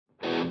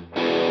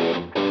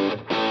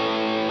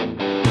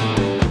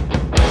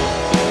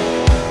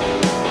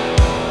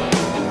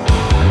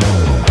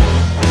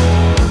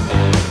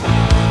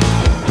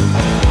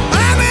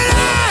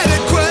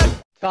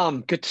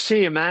Tom, good to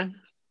see you, man.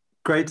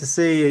 Great to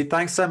see you.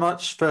 Thanks so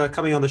much for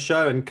coming on the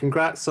show, and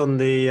congrats on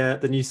the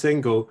new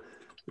single,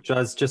 which I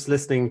was just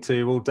listening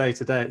to all day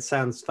today. It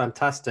sounds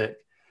fantastic.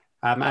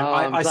 And Oh,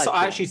 I'm glad I to.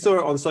 actually saw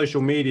it on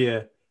social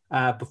media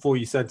before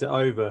you sent it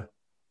over.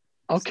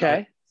 So,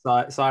 Okay.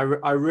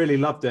 I really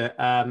loved it.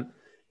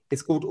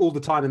 It's called All the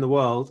Time in the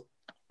World,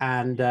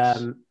 and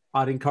Yes.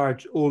 I'd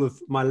encourage all of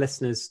my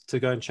listeners to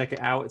go and check it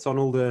out. It's on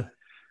all the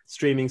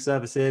streaming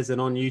services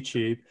and on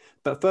YouTube.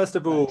 But first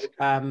of all,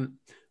 That's great.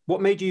 what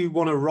made you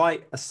want to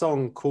write a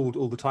song called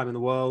All the Time in the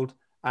World?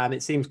 And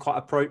it seems quite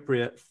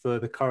appropriate for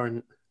the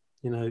current,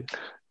 you know,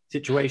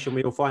 situation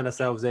we all find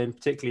ourselves in,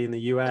 particularly in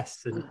the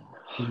US and the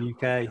Oh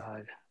UK.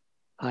 God,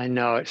 I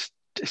know it's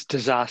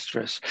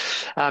disastrous.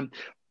 Um,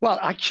 well,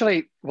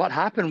 actually, what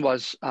happened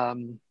was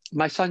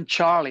my son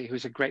Charlie,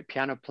 who's a great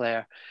piano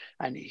player,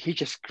 and he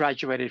just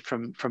graduated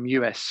from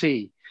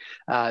USC,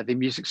 the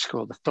music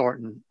school, the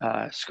Thornton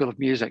School of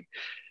Music,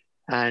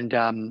 and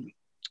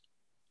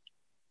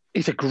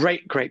he's a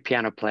great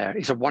piano player.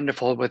 He's a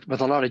wonderful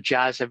with a lot of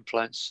jazz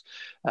influence.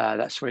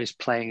 That's where his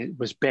playing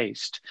was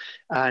based,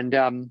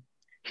 and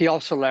he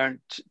also learned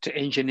to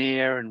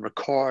engineer and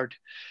record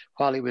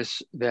while he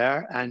was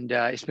there, and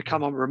he's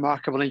become a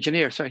remarkable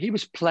engineer. So he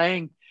was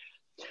playing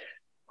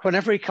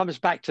whenever he comes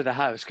back to the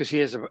house, because he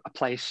has a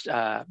place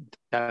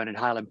down in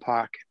Highland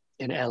Park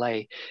in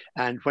LA.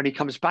 And when he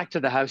comes back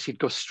to the house, he'd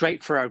go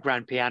straight for our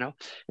grand piano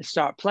and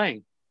start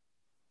playing.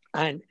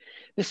 And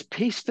this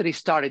piece that he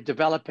started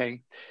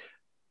developing,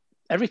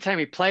 every time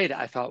he played it,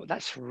 I thought,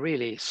 that's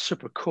really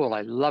super cool.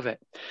 I love it.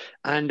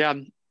 And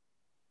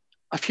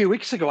a few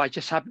weeks ago, I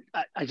just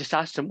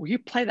asked him, will you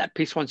play that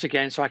piece once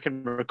again so I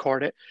can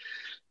record it?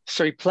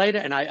 So he played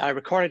it, and I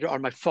recorded it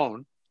on my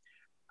phone.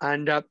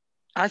 And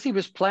as he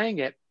was playing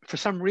it, for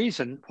some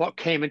reason, what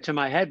came into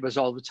my head was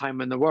All the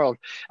Time in the World.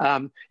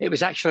 It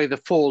was actually the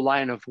full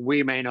line of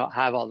 "We may not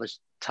have all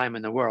this time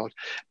in the world,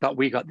 but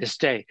we got this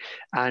day,"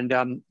 and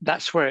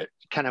that's where it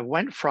kind of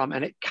went from,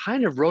 and it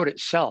kind of wrote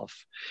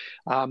itself.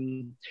 I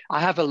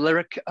have a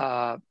lyric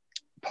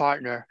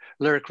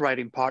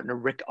writing partner,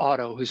 Rick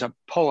Otto, who's a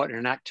poet and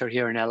an actor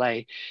here in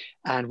LA,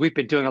 and we've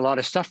been doing a lot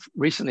of stuff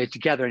recently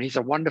together, and he's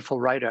a wonderful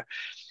writer.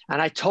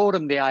 And I told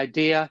him the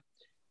idea,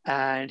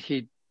 and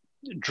he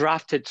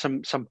drafted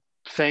some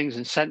things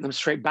and sent them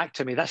straight back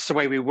to me. That's the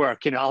way we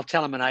work. I'll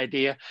tell him an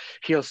idea,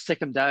 he'll stick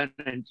them down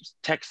and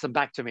text them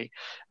back to me.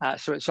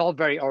 So it's all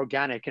very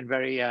organic and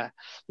very,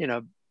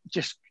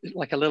 just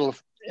like a little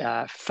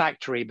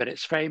factory, but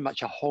it's very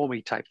much a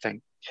homey type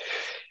thing.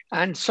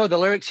 And so the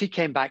lyrics he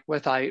came back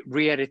with, I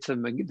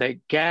re-edited them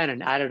again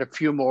and added a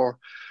few more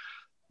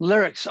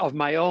lyrics of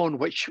my own,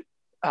 which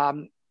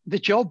the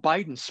Joe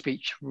Biden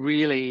speech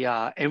really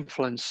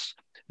influenced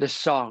this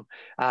song.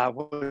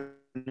 When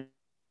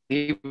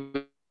he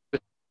was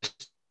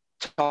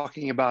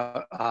talking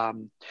about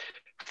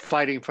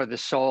fighting for the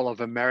soul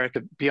of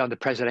America beyond the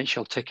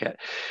presidential ticket.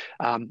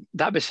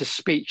 That was his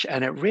speech.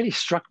 And it really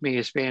struck me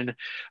as being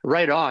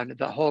right on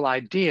the whole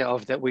idea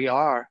of that we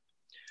are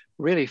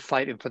really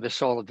fighting for the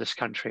soul of this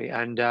country.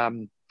 And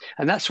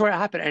that's where it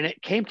happened. And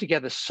it came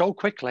together so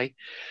quickly.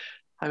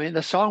 I mean,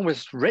 the song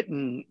was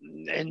written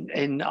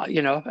in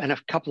a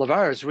couple of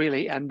hours,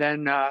 really. And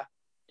then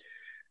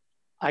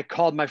I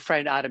called my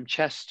friend Adam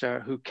Chester,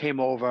 who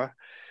came over,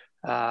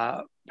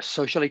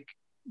 socially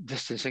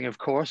distancing, of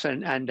course,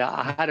 and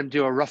I had him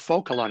do a rough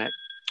vocal on it.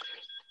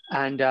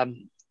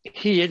 And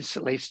he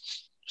instantly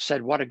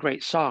said, "What a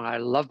great song. I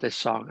love this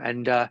song."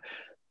 And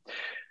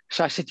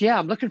so I said, "Yeah,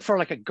 I'm looking for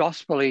like a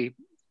gospel-y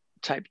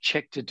type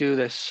chick to do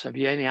this. Have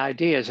you any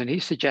ideas?" And he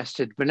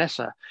suggested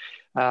Vanessa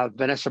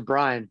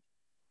Bryan.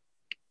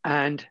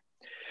 And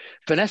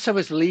Vanessa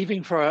was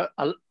leaving for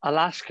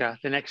Alaska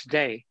the next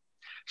day.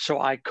 So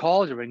I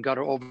called her and got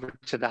her over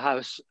to the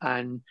house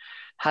and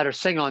had her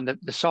sing on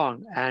the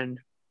song. And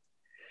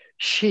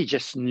she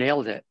just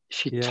nailed it.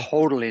 She Yeah.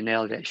 totally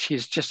nailed it.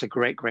 She's just a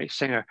great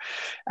singer.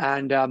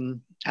 And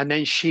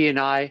then she and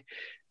I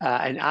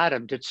and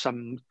Adam did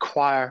some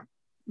choir.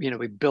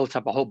 We built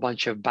up a whole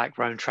bunch of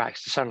background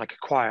tracks to sound like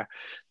a choir.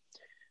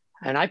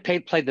 And I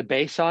played the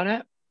bass on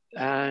it,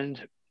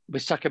 and we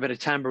stuck a bit of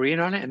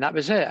tambourine on it, and that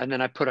was it. And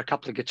then I put a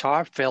couple of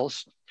guitar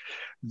fills,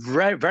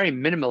 very, very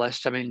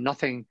minimalist. I mean,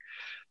 nothing.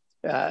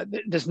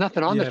 There's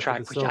nothing on the Yeah, for the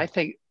track, which I song.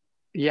 think,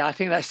 yeah, I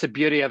think that's the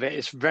beauty of it.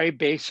 It's very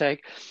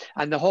basic,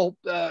 and the whole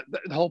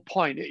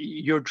point,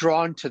 you're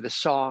drawn to the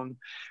song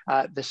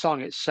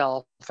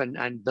itself,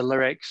 and the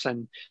lyrics,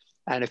 and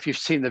if you've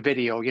seen the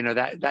video,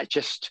 that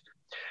just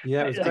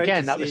Yeah, it was great to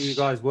again that see you was.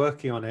 guys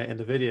working on it in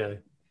the video.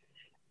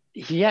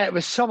 Yeah, it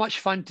was so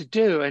much fun to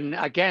do. And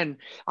again,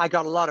 I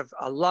got a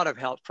lot of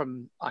help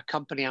from a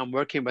company I'm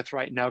working with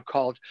right now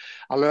called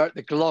Alert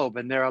the Globe,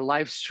 and they're a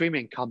live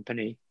streaming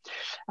company.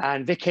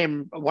 And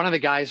one of the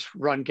guys,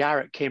 Ron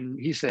Garrett, came,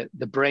 he's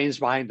the brains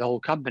behind the whole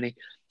company.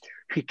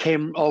 He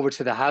came over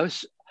to the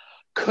house,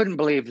 couldn't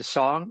believe the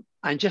song,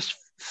 and just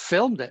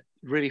filmed it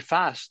really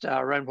fast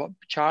around what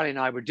Charlie and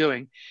I were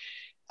doing.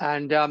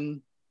 And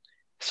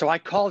so I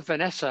called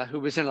Vanessa, who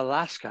was in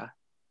Alaska,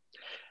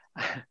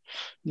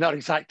 not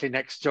exactly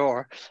next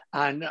door.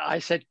 And I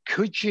said,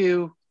 could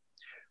you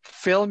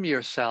film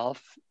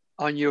yourself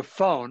on your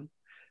phone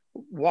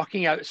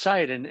walking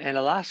outside in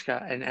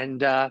Alaska,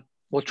 and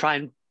we'll try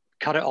and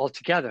cut it all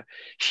together.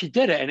 She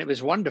did it, and it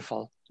was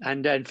wonderful.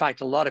 And in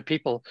fact, a lot of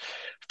people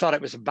thought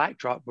it was a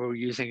backdrop we were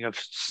using of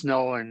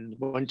snow and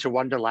winter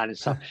wonderland and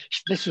stuff.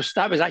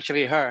 That was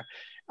actually her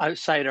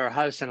outside her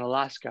house in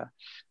Alaska,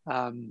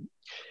 and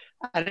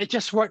it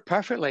just worked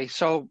perfectly.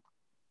 So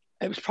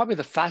it was probably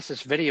the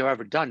fastest video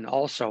ever done.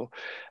 Also,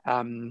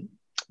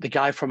 the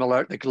guy from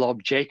Alert the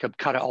Globe, Jacob,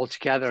 cut it all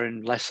together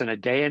in less than a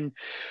day, and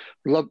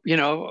you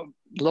know,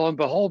 lo and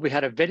behold, we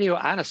had a video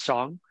and a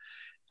song,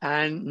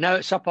 and now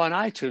it's up on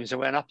iTunes. It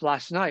went up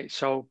last night,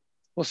 so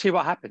we'll see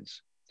what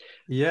happens.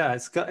 Yeah,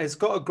 it's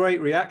got a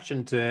great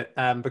reaction to it,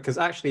 because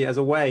actually, as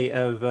a way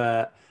of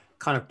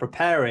kind of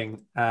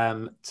preparing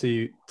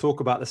to talk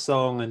about the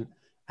song,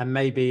 and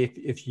maybe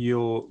if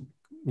you're,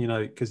 you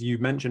know, because you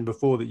mentioned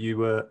before that you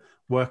were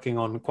working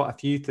on quite a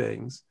few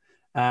things,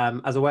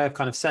 as a way of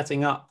kind of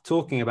setting up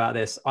talking about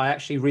this, I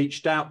actually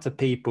reached out to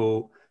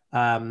people.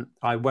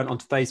 I went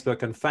onto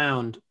Facebook and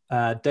found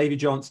Davey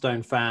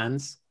Johnstone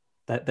fans,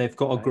 that they've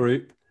got a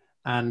group,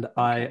 and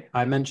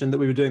I mentioned that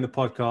we were doing the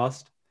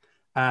podcast,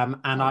 and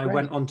I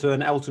went onto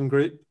an Elton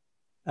group,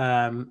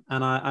 and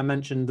I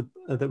mentioned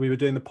that we were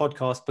doing the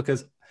podcast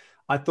because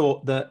I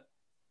thought that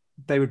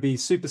they would be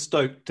super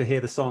stoked to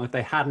hear the song if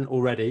they hadn't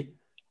already,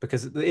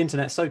 because the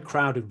internet's so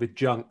crowded with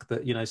junk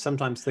that, you know,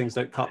 sometimes things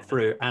don't cut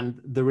through, and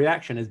the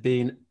reaction has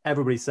been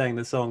everybody saying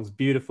the song's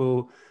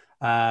beautiful.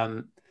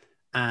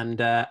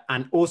 And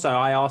also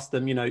I asked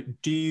them, you know,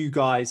 do you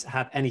guys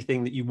have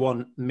anything that you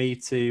want me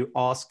to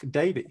ask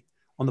Davey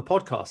on the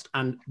podcast?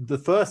 And the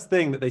first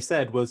thing that they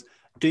said was,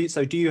 do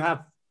you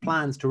have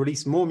plans to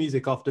release more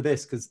music after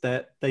this? Because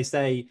they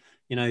say,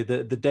 you know,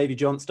 the Davey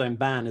Johnstone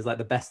Band is like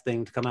the best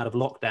thing to come out of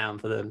lockdown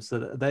for them. So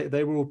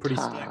they were all pretty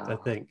stoked, I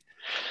think.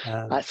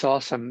 That's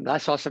awesome.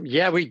 That's awesome.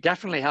 Yeah, we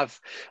definitely have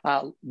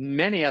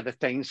many other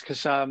things,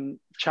 because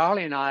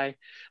Charlie and I,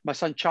 my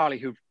son Charlie,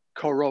 who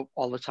co-wrote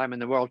All the Time in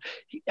the World,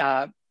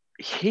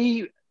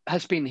 he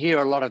has been here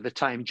a lot of the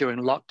time during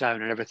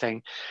lockdown and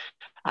everything.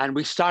 And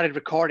we started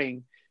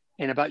recording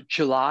in about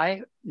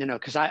July, you know,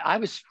 because I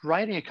was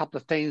writing a couple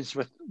of things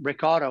with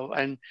Rick Otto,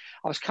 and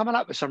I was coming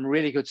up with some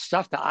really good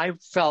stuff that I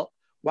felt,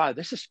 wow,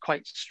 this is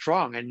quite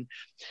strong. And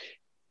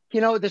you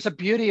know, there's a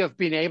beauty of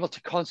being able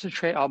to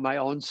concentrate on my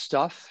own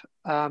stuff,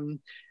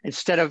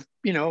 instead of,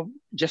 you know,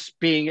 just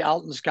being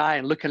Elton's guy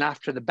and looking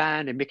after the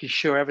band and making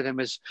sure everything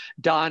was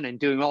done and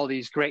doing all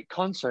these great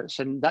concerts.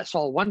 And that's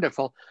all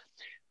wonderful.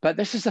 But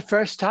this is the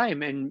first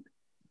time in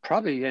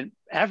probably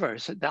ever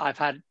that I've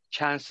had a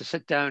chance to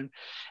sit down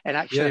and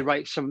actually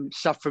write some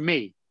stuff for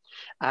me.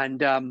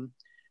 And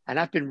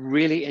I've been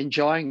really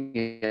enjoying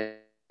it.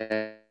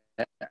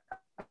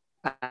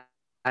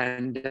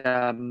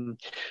 And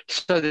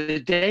so the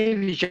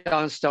Davey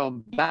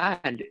Johnstone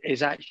Band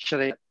is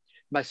actually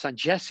my son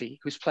Jesse,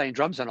 who's playing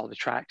drums on all the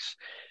tracks,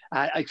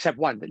 except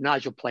one that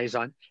Nigel plays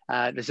on.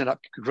 There's a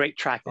great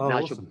track that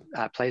Nigel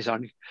plays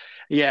on.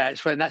 Yeah,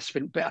 it's when that's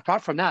been. But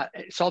apart from that,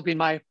 it's all been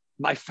my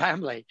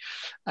family,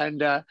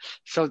 and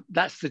so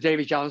that's the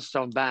Davey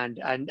Johnstone Band,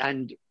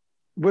 and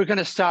we're going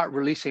to start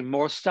releasing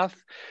more stuff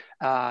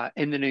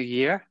in the new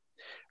year.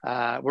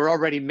 We're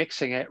already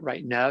mixing it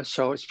right now,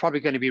 so it's probably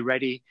going to be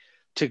ready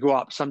to go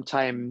up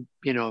sometime,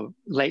 you know,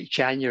 late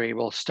January.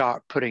 We'll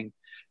start putting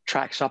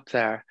tracks up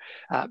there,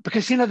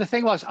 because, you know, the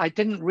thing was, I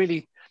didn't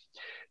really,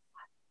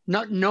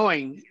 not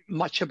knowing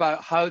much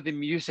about how the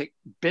music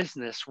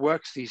business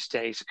works these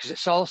days, because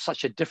it's all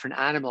such a different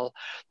animal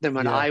than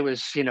when I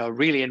was, you know,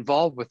 really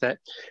involved with it.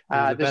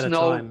 There's better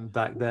time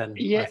back then,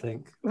 I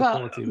think.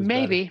 Well,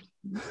 maybe.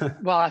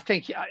 Well, I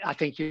think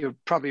you're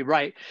probably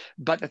right.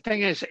 But the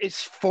thing is,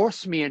 it's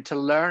forced me into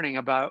learning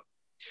about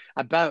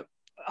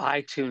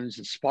iTunes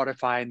and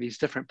Spotify and these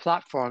different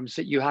platforms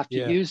that you have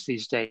to use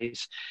these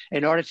days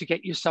in order to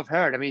get your stuff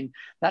heard. I mean,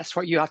 that's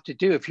what you have to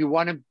do if you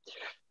want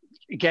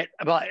to get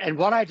about. And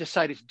what I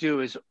decided to do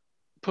is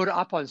put it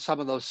up on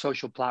some of those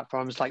social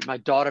platforms, like my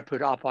daughter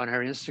put it up on her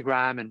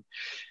Instagram, and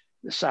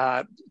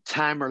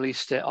Tam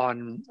released it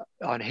on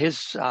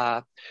his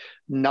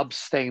Nubs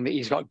thing that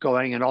he's got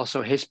going, and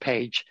also his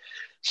page.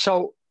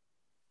 So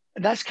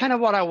that's kind of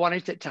what I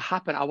wanted it to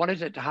happen. I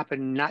wanted it to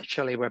happen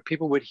naturally, where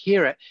people would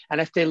hear it, and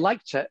if they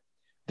liked it,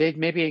 they'd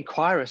maybe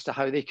inquire as to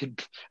how they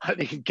could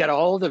get a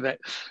hold of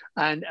it.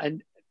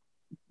 And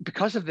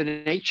because of the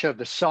nature of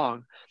the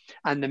song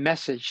and the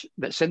message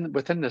that's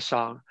within the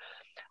song,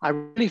 I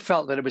really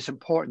felt that it was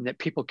important that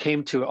people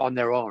came to it on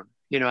their own,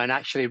 you know, and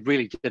actually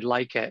really did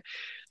like it.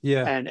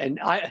 Yeah. And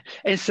I,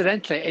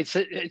 incidentally,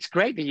 it's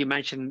great that you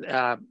mentioned.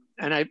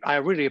 And I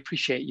really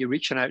appreciate you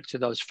reaching out to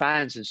those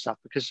fans and stuff,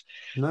 because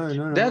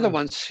they're the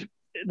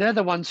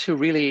ones who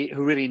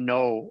really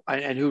know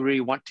and who really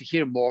want to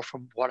hear more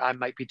from what I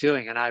might be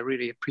doing, and I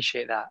really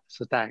appreciate that.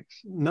 So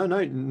thanks. No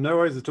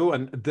worries at all.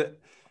 And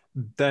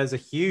there's a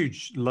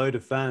huge load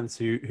of fans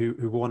who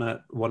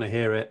want to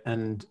hear it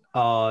and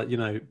are, you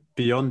know,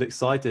 beyond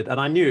excited. And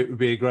I knew it would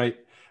be a great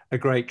a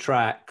great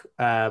track,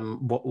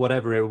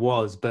 whatever it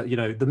was. But you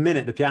know, the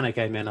minute the piano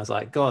came in, I was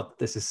like, God,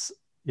 this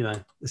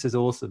is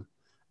awesome.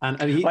 And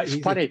Well, it's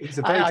funny. he's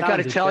a very I got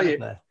to talented tell piano you,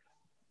 player.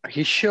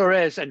 he sure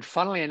is. And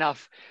funnily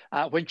enough,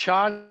 when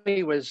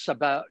Charlie was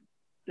about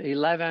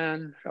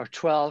 11 or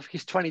 12,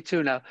 he's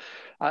 22 now,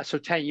 so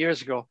 10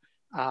 years ago,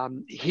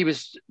 he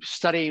was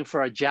studying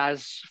for a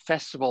jazz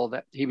festival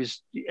that he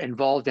was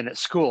involved in at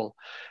school.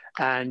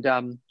 And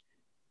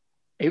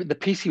the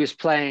piece he was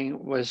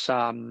playing was,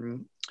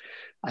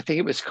 I think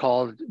it was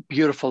called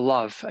Beautiful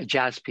Love, a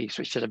jazz piece,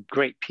 which is a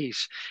great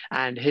piece.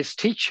 And his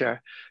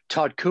teacher,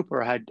 Todd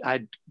Cooper,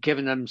 had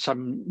given him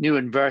some new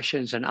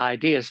inversions and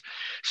ideas.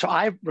 So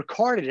I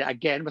recorded it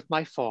again with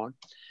my phone,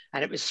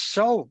 and it was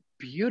so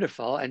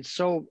beautiful and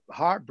so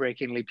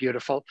heartbreakingly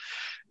beautiful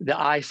that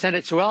I sent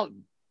it to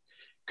Elton.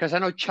 Because I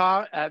know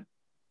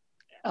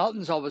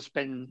Elton's always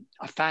been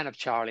a fan of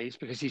Charlie's,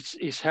 because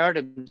he's heard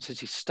him since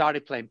he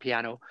started playing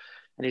piano,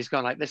 and he's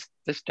gone like, this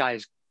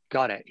guy's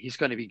got it. He's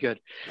going to be good.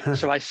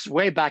 So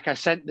way back, I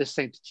sent this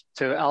thing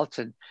to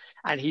Elton,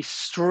 and he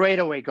straight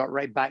away got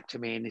right back to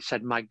me, and he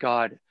said, "My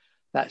God,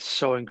 that's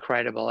so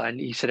incredible." And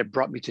he said it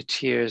brought me to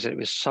tears. It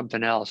was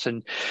something else.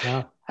 And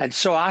Wow. and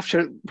so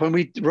when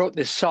we wrote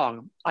this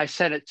song, I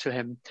sent it to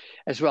him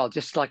as well,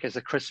 just like as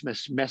a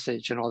Christmas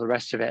message and all the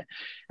rest of it.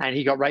 And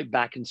he got right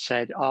back and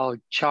said, "Oh,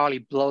 Charlie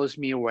blows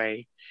me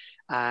away.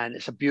 And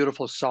it's a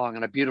beautiful song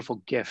and a beautiful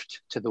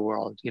gift to the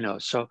world, you know."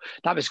 So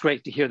that was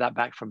great to hear that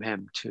back from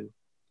him too.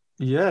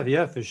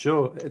 Yeah, for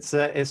sure.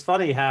 It's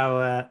funny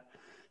how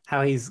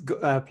he's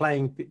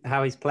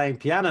playing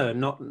piano and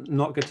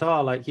not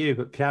guitar like you,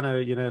 but piano,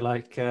 you know,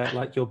 like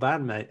your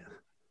bandmate.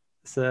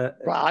 So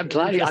Well, I'm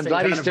glad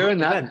he's doing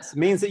that. It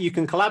means that you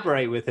can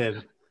collaborate with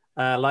him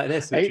like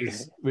this,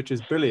 which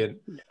is brilliant.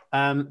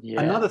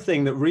 Another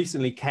thing that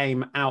recently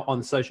came out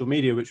on social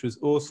media, which was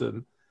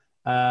awesome,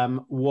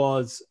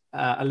 was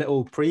a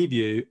little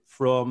preview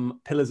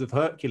from Pillars of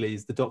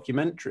Hercules, the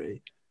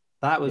documentary.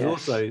 That was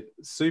also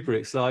super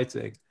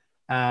exciting,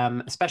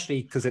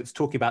 especially because it's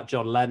talking about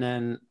John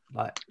Lennon.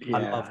 Like, I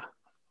love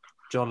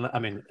John. I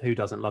mean, who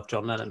doesn't love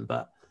John Lennon?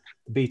 But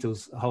the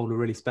Beatles hold a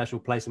really special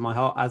place in my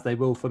heart, as they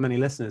will for many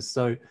listeners.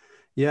 So,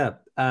 yeah,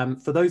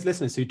 for those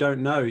listeners who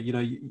don't know, you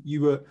know,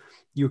 you were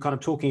kind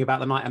of talking about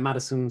the night at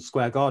Madison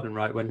Square Garden,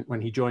 right?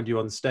 When he joined you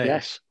on stage.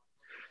 Yes.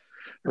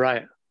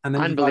 Right. And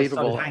then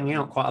Unbelievable. You guys started hanging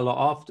out quite a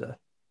lot after.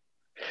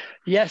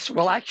 Yes.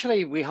 Well,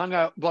 actually, we hung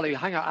out. Well, we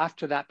hung out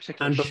after that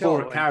particular and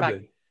before show. at Caribou. In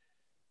fact,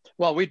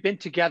 well, we'd been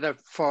together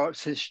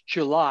since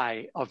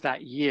July of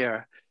that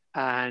year,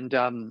 and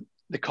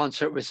the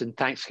concert was in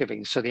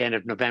Thanksgiving, so the end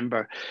of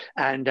November.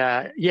 And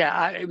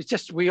it was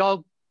just, we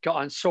all got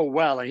on so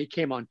well, and he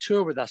came on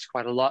tour with us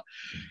quite a lot,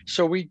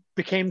 so we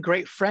became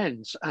great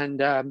friends.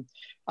 And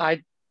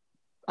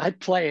I'd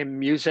play him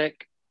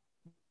music.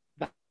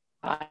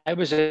 I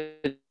was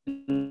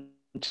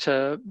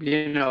into,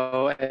 you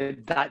know,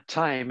 at that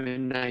time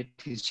in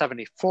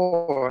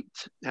 1974,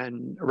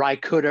 and Ry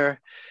Cooder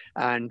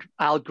and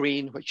Al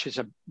Green, which is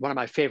one of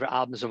my favorite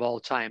albums of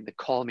all time, the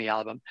Call Me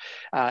album.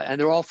 And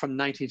they're all from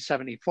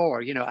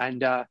 1974, you know,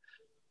 and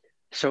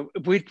so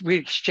we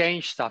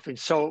exchanged stuff. And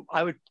so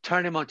I would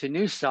turn him on to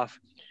new stuff.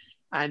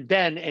 And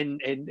then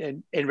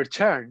in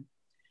return,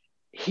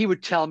 he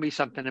would tell me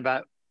something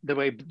about the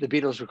way the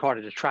Beatles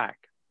recorded a track.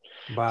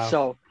 Wow.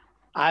 So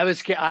I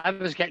was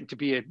getting to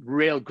be a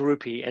real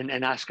groupie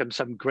and ask him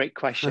some great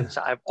questions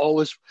that I've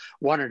always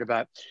wondered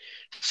about.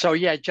 So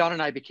yeah, John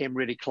and I became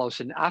really close.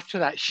 And after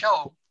that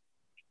show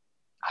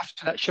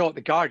at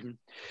the Garden,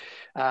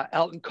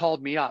 Elton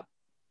called me up.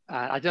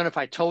 I don't know if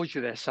I told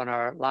you this on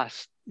our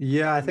last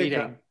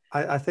meeting.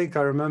 I think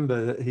I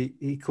remember that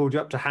he called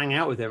you up to hang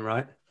out with him,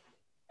 right?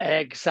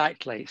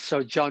 Exactly.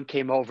 So John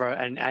came over,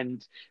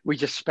 and we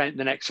just spent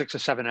the next 6 or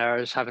 7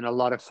 hours having a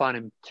lot of fun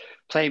and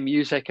playing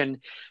music.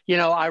 And, you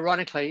know,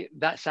 ironically,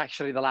 that's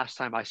actually the last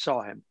time I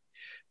saw him,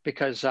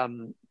 because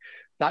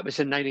that was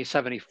in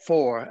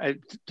 1974,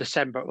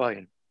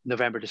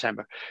 November,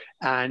 December.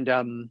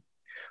 And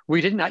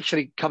we didn't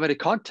actually come into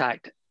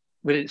contact.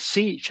 We didn't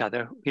see each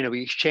other. You know,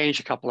 we exchanged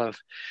a couple of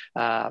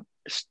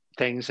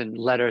things and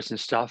letters and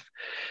stuff.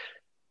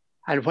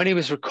 And when he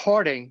was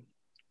recording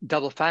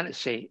Double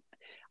Fantasy,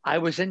 I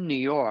was in New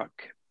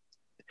York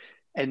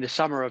in the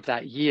summer of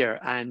that year,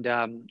 and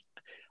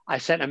I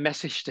sent a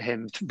message to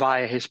him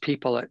via his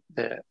people at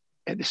the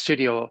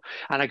studio,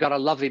 and I got a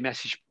lovely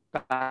message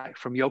back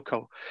from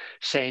Yoko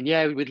saying,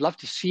 "Yeah, we'd love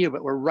to see you,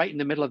 but we're right in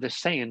the middle of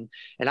this thing."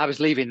 And I was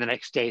leaving the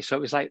next day, so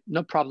it was like,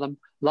 "No problem,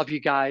 love you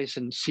guys,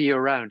 and see you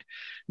around,"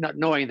 not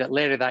knowing that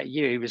later that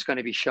year he was going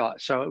to be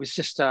shot. So it was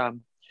just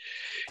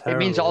it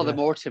means all the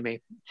more to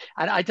me.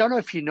 And I don't know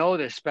if you know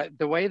this, but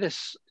the way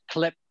this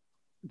clip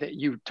that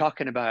you were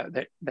talking about,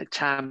 that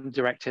Tam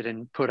directed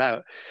and put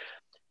out,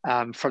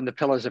 from the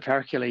Pillars of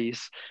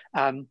Hercules,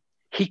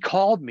 he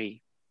called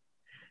me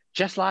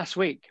just last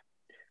week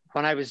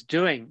when I was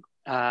doing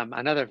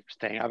another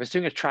thing. I was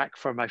doing a track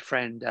for my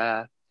friend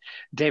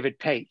David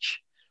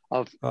Page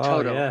of Oh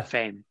Toto yeah,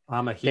 fame.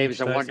 I'm a Dave huge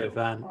is a Toto wonder.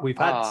 fan. We've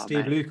had Oh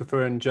Steve man,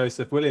 Lukather and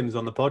Joseph Williams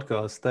on the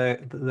podcast.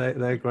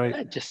 They're great.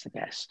 they're just the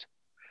best.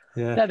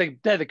 Yeah,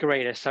 They're the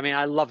greatest. I mean,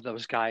 I love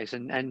those guys,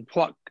 and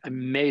what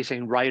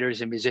amazing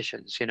writers and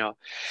musicians, you know.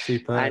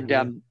 superb. And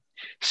Yeah.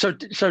 so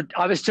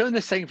I was doing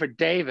this thing for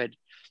David,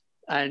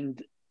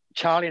 and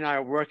Charlie and I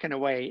are working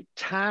away.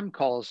 Tam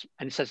calls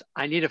and he says,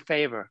 "I need a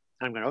favor."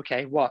 And I'm going,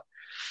 "Okay, what?"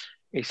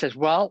 He says,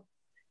 "Well,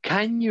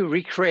 can you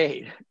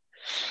recreate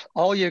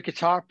all your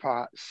guitar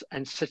parts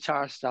and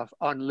sitar stuff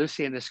on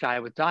Lucy in the Sky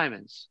with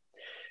Diamonds?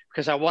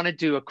 Because I want to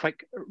do a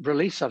quick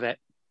release of it,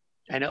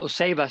 and it'll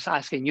save us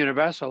asking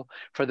Universal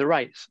for the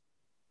rights."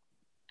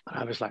 And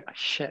I was like, "Oh,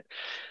 shit."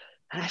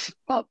 And I said,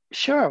 "Well,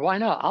 sure, why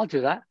not? I'll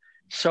do that."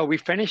 So we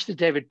finished the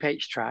David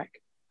Paich track,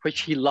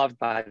 which he loved,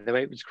 by the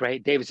way. It was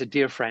great. David's a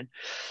dear friend.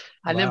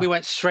 And then we Wow.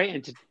 went straight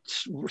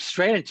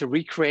into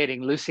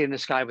recreating Lucy in the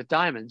Sky with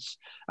Diamonds,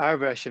 our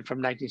version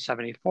from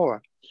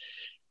 1974.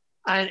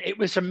 And it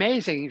was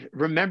amazing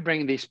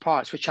remembering these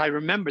parts, which I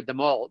remembered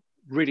them all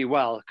really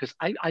well, because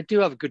I do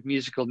have a good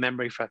musical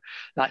memory for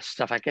that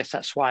stuff. I guess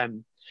that's why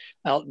I'm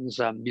Elton's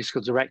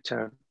musical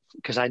director,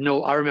 because I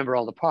remember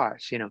all the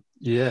parts, you know.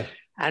 Yeah.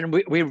 And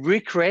we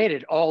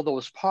recreated all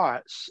those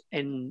parts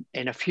in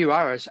a few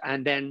hours.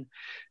 And then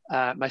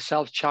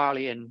myself,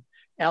 Charlie, and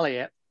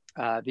Elliot,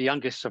 the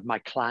youngest of my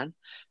clan,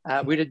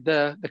 we did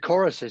the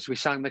choruses. We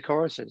sang the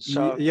choruses.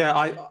 So Yeah,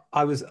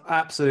 I was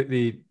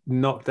absolutely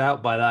knocked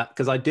out by that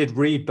because I did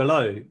read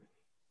below.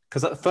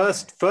 Because at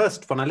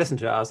first when I listened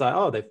to it, I was like,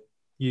 oh, they've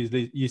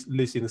used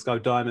Lucy in the Sky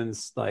with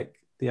Diamonds, like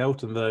the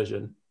Elton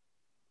version.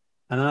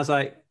 And then I was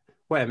like,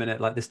 wait a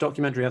minute, like this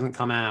documentary hasn't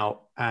come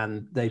out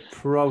and they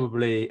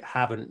probably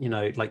haven't, you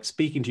know, like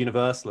speaking to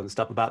Universal and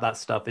stuff about that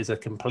stuff is a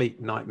complete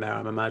nightmare,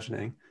 I'm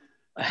imagining.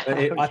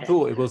 I okay.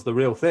 thought it was the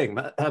real thing.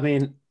 I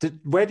mean,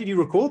 where did you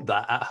record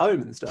that? At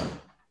home and stuff?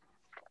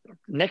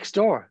 Next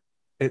door.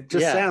 It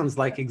just Yeah. sounds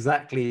like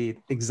exactly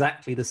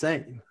the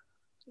same.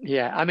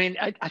 Yeah. I mean,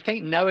 I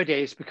think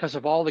nowadays, because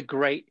of all the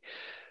great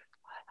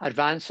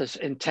advances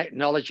in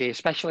technology,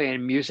 especially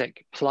in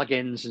music,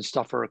 plugins and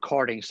stuff for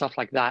recording, stuff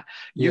like that,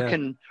 you Yeah.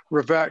 can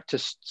revert to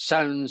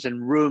sounds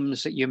and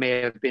rooms that you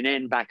may have been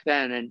in back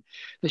then. And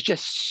it's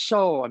just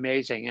so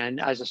amazing. And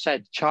as I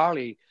said,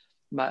 Charlie,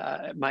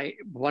 my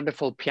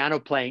wonderful piano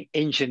playing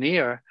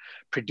engineer,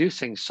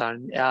 producing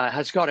son,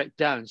 has got it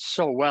down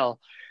so well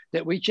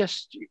that we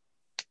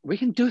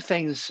can do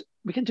things,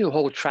 we can do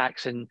whole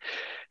tracks and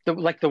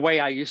like the way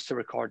I used to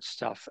record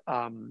stuff.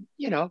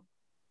 You know,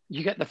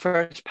 you get the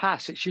first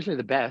pass, it's usually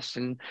the best,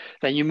 and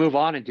then you move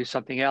on and do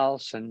something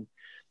else. And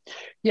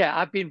yeah,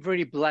 I've been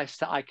really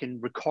blessed that I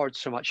can record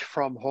so much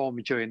from home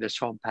during this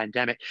home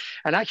pandemic.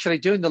 And actually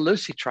doing the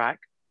Lucy track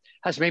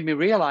has made me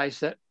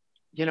realize that,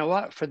 you know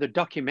what, for the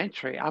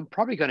documentary, I'm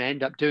probably going to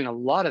end up doing a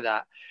lot of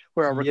that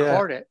where I Yeah.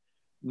 record it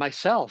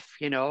myself,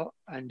 you know.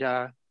 And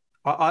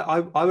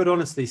I would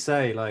honestly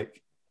say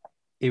like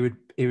it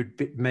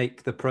would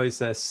make the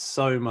process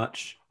so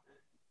much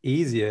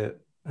easier.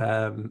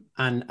 And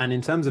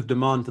in terms of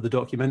demand for the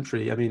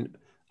documentary, I mean,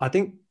 I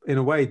think in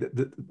a way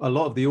that a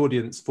lot of the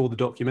audience for the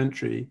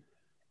documentary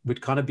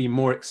would kind of be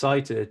more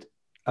excited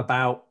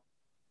about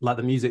like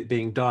the music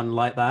being done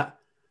like that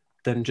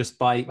than just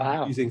by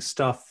wow. using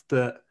stuff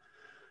that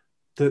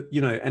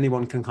you know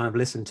anyone can kind of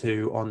listen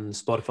to on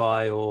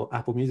Spotify or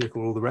Apple Music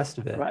or all the rest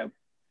of it. Right.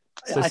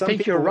 So I some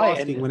think you're people were right.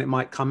 asking And when it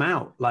might come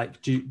out. Like,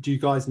 do you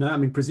guys know? I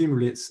mean,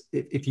 presumably it's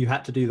if you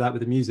had to do that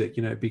with the music,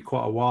 you know, it'd be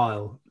quite a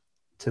while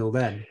till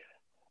then.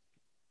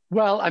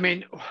 well, I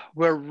mean,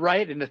 we're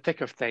right in the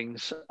thick of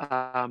things.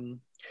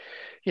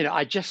 You know,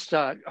 I just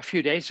a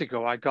few days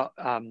ago, I got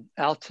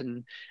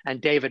Elton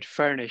and David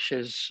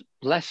Furnish's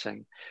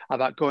blessing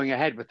about going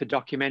ahead with the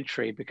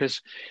documentary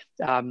because,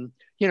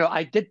 you know,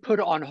 I did put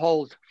it on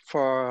hold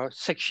for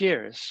 6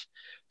 years.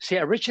 See,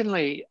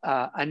 originally,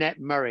 Annette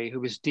Murray, who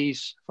was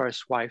Dee's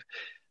first wife,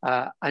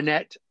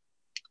 Annette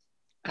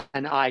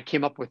and I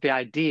came up with the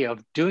idea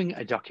of doing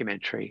a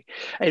documentary.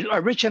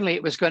 Originally,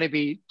 it was going to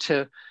be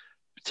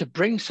to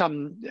bring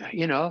some,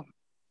 you know,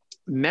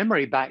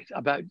 memory back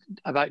about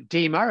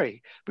Dee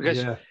Murray, because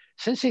Yeah.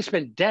 since he's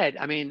been dead,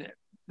 I mean,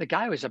 the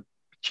guy was a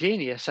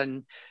genius,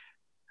 and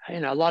you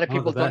know, a lot of Oh, the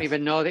people don't best.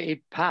 even know that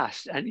he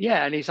passed. And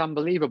yeah, and he's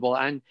unbelievable,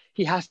 and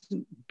he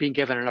hasn't been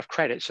given enough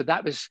credit. So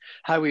that was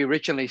how we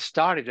originally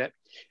started it,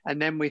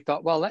 and then we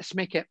thought, well, let's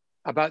make it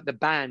about the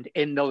band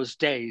in those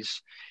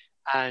days.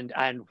 And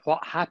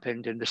what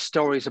happened and the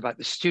stories about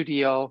the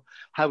studio,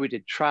 how we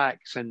did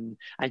tracks and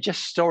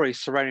just stories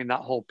surrounding that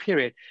whole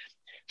period.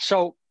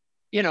 So,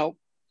 you know,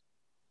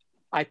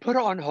 I put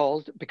it on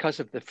hold because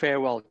of the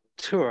farewell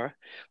tour,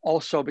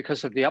 also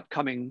because of the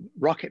upcoming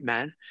Rocket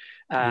Man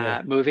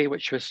Yeah. movie,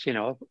 which was, you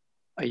know,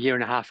 a year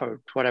and a half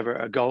or whatever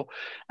ago,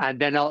 and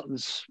then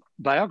Elton's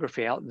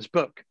biography, Elton's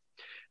book,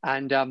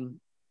 and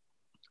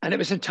and it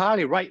was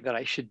entirely right that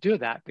I should do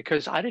that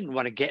because I didn't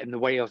want to get in the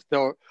way of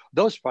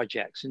those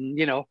projects. And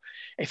you know,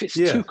 if it's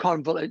too Yeah.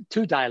 convoluted,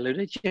 too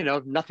diluted, you know,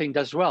 nothing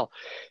does well.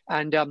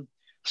 And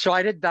so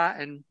I did that,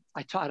 and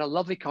had a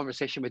lovely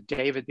conversation with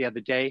David the other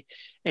day,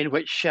 in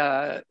which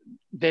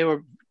they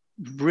were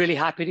really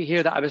happy to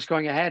hear that I was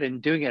going ahead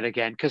and doing it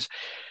again. Because,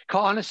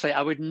 quite honestly,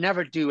 I would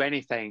never do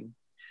anything,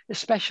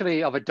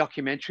 especially of a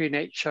documentary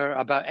nature,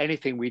 about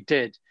anything we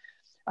did,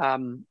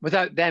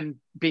 without them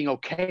being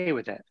okay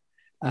with it.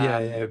 Yeah,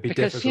 it'd be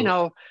because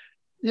difficult.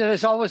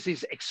 there's always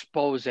these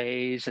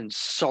exposés and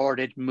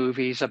sordid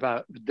movies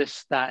about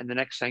this, that, and the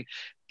next thing.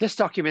 This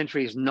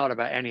documentary is not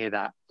about any of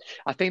that.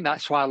 I think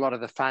that's why a lot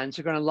of the fans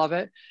are going to love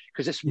it,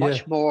 because it's Yeah,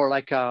 much more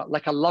like a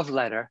love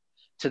letter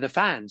to the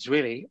fans,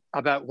 really,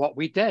 about what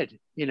we did,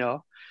 and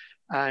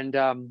about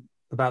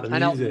the Elton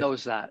music.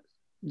 knows that.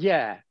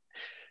 Yeah,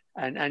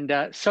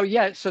 so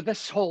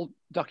this whole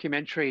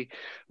documentary,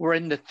 we're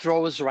in the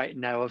throes right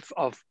now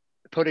of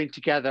putting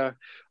together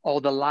all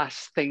the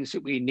last things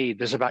that we need.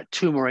 There's about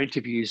 2 more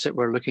interviews that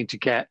we're looking to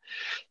get,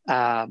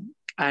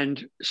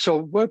 and so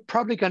we're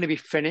probably going to be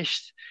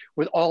finished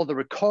with all the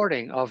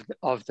recording of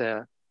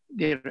the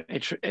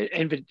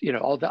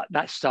all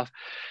that stuff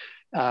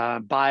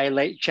by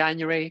late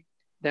January.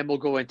 Then we'll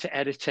go into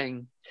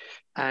editing,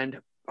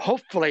 and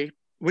hopefully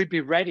we'd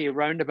be ready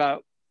round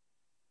about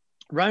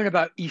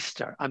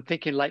Easter. I'm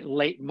thinking like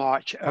late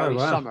March, Oh early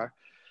wow. summer.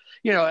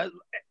 You know,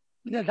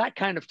 that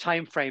kind of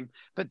time frame.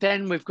 But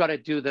then we've got to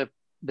do the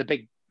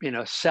big,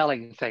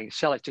 selling thing.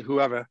 Sell it to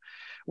whoever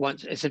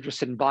is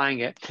interested in buying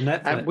it.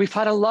 And we've Netflix.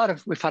 had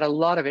a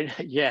lot of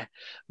yeah.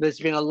 There's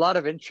been a lot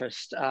of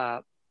interest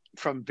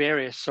from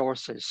various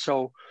sources.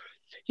 So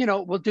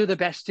we'll do the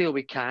best deal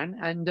we can,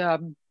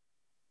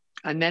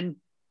 and then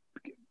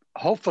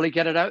hopefully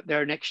get it out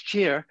there next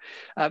year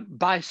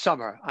by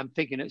summer. I'm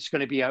thinking it's going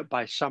to be out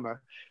by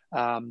summer,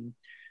 and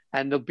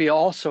there'll be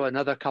also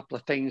another couple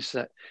of things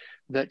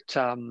that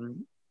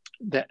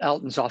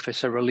Elton's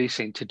office are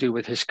releasing to do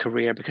with his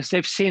career, because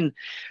they've seen,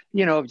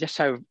 just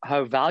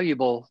how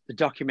valuable the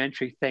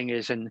documentary thing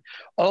is, and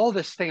all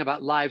this thing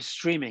about live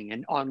streaming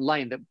and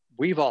online that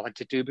we've all had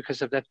to do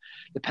because of the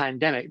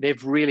pandemic.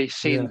 They've really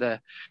seen Yeah.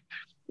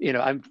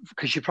 the,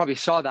 because you probably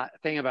saw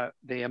that thing about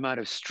the amount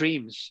of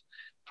streams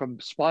from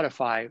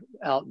Spotify,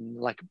 Elton,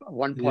 like Yeah,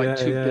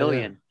 1.2 yeah, yeah.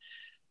 billion.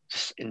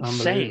 Just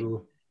insane.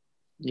 Unbelievable.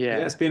 Yeah,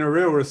 Yeah. it's been a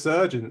real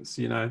resurgence,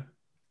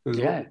 because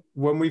Yeah.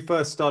 when we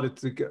first started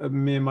to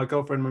me and my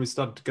girlfriend, when we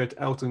started to go to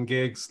Elton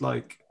gigs,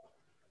 like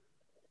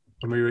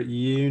when we were at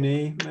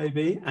uni,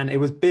 maybe, and it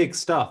was big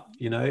stuff,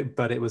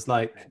 but it was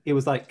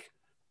like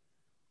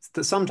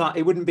sometimes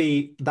it wouldn't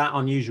be that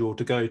unusual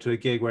to go to a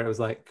gig where it was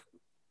like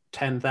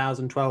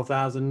 10,000,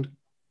 12,000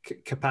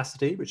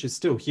 capacity, which is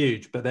still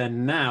huge. But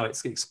then now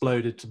it's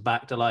exploded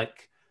back to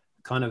like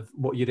kind of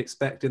what you'd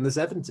expect in the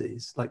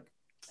 70s, like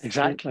 40,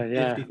 Exactly.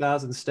 Yeah.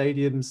 50,000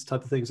 stadiums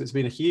type of things. So it's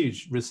been a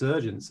huge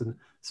resurgence. And It,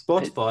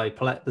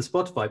 the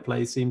Spotify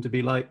plays seem to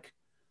be like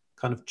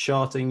kind of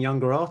charting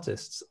younger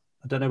artists.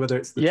 I don't know whether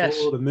it's the tour,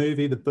 yes. the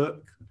movie, the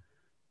book,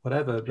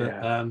 whatever.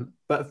 Yeah.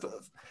 But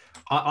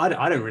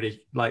I don't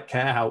really like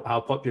care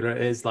how popular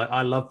it is. Like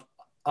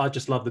I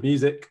just love the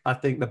music. I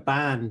think the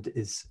band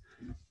is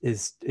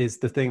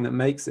the thing that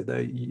makes it, though.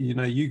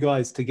 You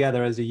guys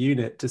together as a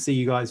unit, to see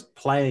you guys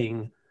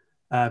playing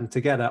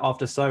together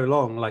after so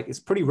long, like it's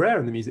pretty rare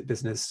in the music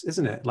business,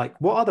 isn't it?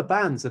 Like what other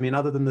bands, I mean,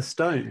 other than the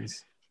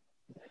Stones,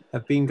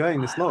 have been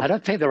going this I long?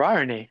 don't think there are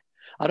any.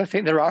 I don't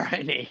think there are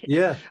any.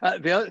 Yeah,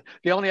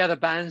 The only other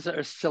bands that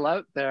are still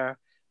out there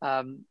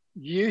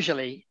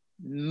usually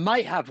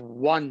might have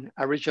one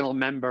original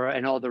member,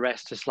 and all the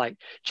rest is like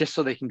just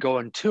so they can go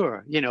on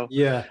tour.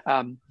 yeah,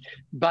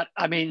 But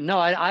I mean, no,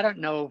 I don't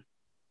know.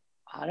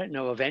 I don't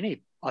know of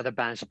any other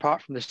bands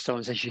apart from the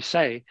Stones, as you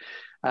say,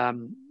 that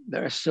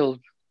are still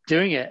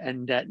doing it,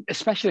 and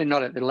especially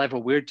not at the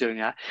level we're doing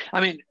at.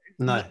 I mean,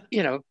 no,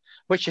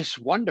 which is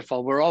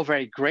wonderful. We're all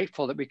very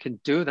grateful that we can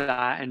do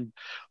that, and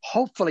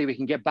hopefully we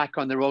can get back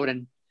on the road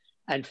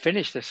and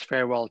finish this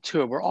farewell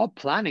tour. We're all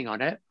planning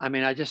on it. I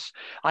mean,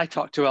 I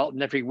talk to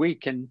Elton every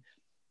week, and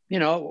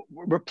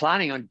we're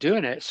planning on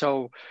doing it.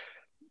 So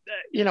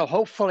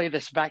hopefully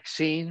this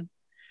vaccine,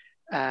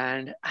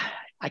 and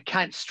I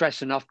can't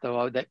stress enough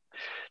though that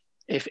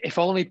if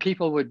only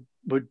people would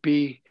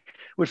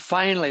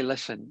finally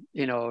listen,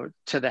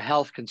 to the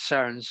health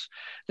concerns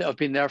that have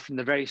been there from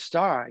the very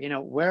start.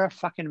 Wear a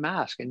fucking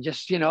mask and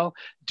just,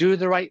 do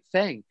the right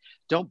thing.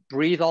 Don't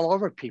breathe all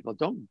over people.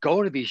 Don't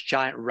go to these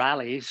giant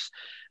rallies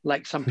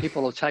like some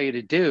people will tell you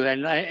to do.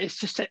 And it's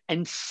just an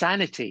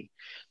insanity.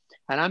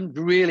 And I'm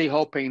really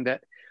hoping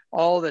that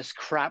all this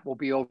crap will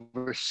be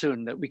over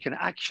soon, that we can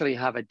actually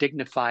have a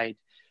dignified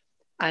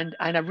and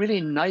a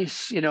really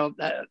nice,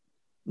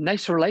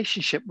 nice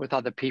relationship with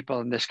other people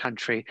in this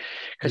country.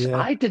 Because yeah,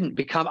 I didn't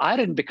become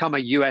a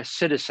US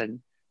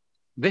citizen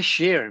this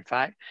year. In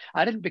fact,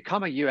 I didn't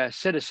become a US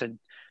citizen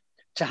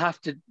to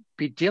have to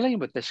be dealing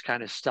with this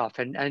kind of stuff.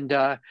 And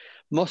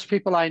most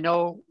people I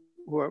know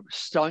who are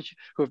staunch,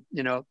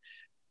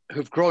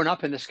 who've grown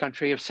up in this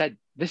country, have said,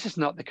 this is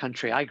not the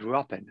country I grew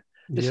up in.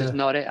 This is yeah,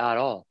 not it at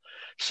all.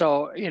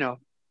 So,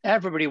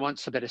 everybody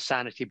wants a bit of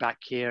sanity back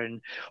here,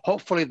 and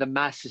hopefully the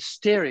mass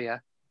hysteria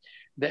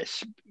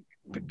that's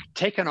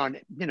taken on,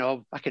 you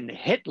know, fucking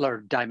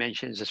Hitler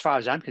dimensions as far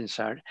as I'm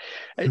concerned.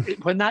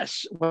 When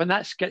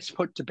that gets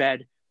put to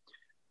bed,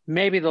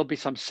 maybe there'll be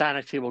some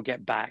sanity we'll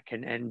get back,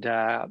 and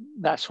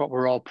that's what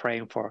we're all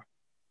praying for.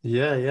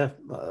 Yeah, yeah.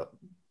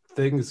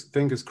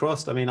 Fingers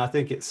crossed. I mean, I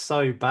think it's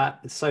so bad.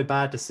 It's so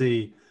bad to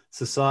see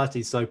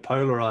society so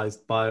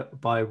polarized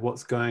by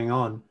what's going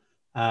on,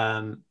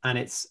 and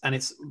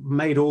it's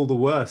made all the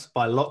worse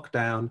by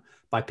lockdown,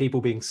 by people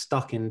being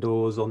stuck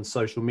indoors on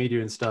social media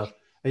and stuff.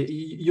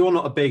 You're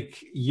not a big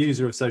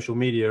user of social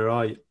media,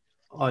 are you?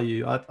 Are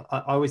you? I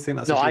always think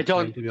that's No, a I good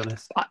don't. thing, to be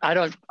honest. I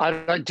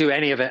don't do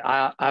any of it.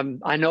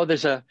 I know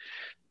there's a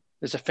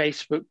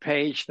Facebook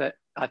page that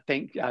I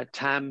think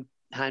Tam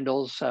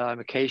handles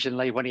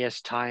occasionally when he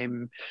has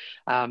time.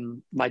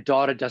 My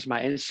daughter does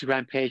my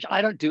Instagram page.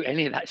 I don't do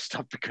any of that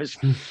stuff because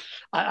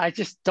I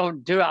just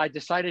don't do it. I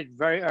decided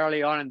very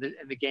early on in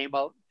the game,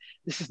 well,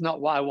 this is not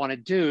what I want to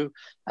do.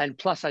 And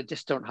plus, I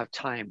just don't have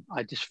time.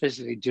 I just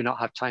physically do not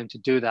have time to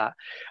do that.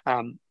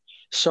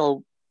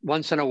 So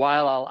once in a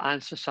while, I'll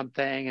answer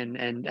something.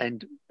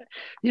 And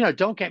you know,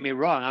 don't get me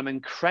wrong. I'm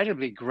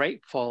incredibly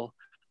grateful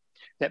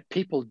that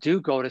people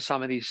do go to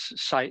some of these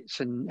sites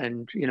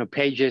and you know,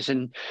 pages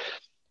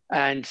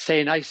and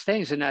say nice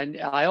things, and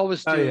I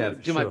always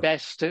do my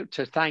best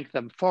to thank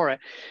them for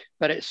it.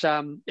 But it's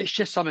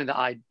just something that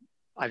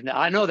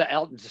I know that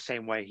Elton's the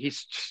same way.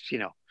 He's just, you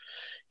know,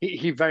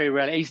 he very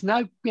rarely, he's now,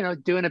 you know,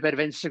 doing a bit of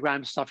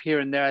Instagram stuff here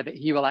and there that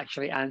he will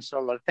actually answer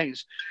a lot of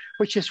things,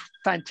 which is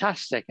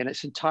fantastic, and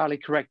it's entirely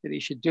correct that he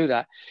should do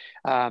that.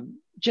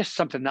 Just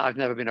something that I've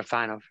never been a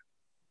fan of.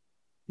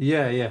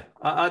 Yeah.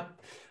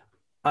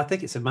 I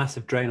think it's a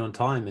massive drain on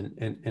time,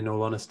 in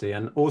all honesty.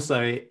 And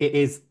also, it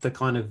is the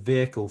kind of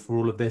vehicle for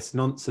all of this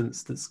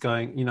nonsense that's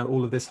going, you know,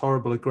 all of this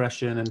horrible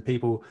aggression and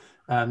people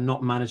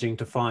not managing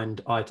to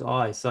find eye to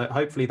eye. So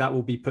hopefully that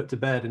will be put to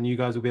bed and you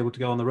guys will be able to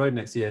go on the road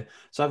next year.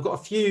 So I've got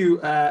a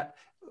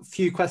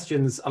few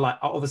questions, like,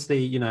 obviously,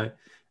 you know,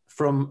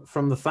 from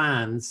the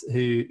fans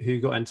who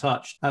got in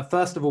touch.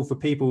 First of all, for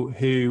people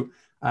who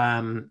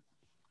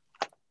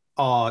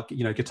are,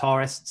 you know,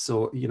 guitarists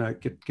or, you know,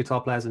 guitar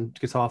players and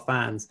guitar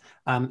fans,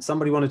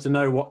 somebody wanted to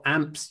know what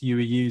amps you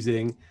were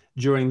using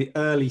during the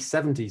early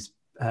 70s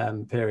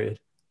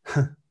period.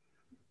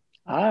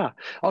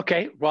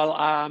 Okay. Well,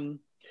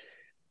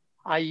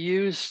 I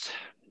used,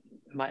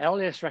 my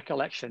earliest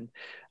recollection,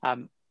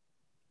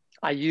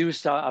 I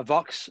used a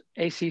Vox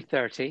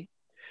AC30,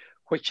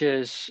 which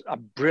is a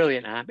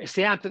brilliant amp. It's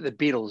the amp that the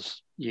Beatles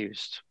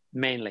used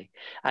mainly,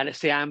 and it's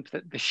the amp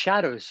that the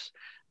Shadows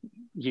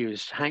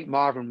used. Hank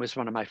Marvin was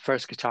one of my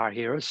first guitar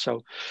heroes,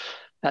 so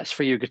that's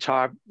for you,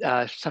 guitar.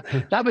 So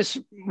that was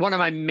one of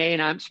my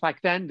main amps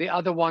back then. The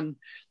other one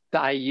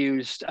that I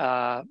used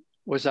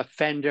was a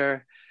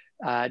Fender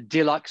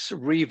Deluxe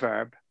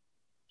Reverb,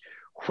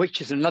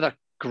 which is another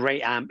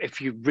great amp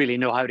if you really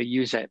know how to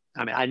use it.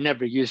 I mean, I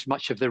never used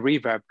much of the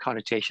reverb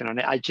connotation on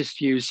it. I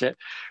just used it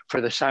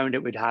for the sound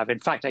it would have. In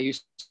fact, I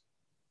used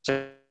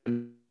to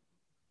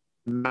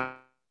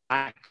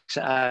max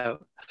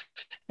out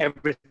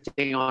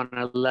everything on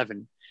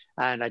 11.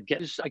 And I'd get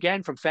this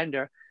again from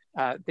Fender.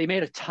 They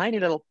made a tiny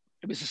little,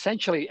 it was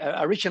essentially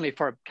originally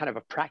for kind of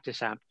a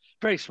practice amp,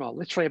 very small,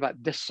 literally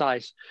about this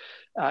size,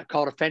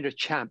 called a Fender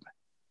Champ.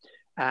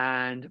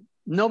 And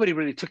nobody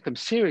really took them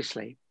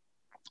seriously.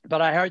 But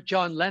I heard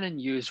John Lennon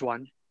use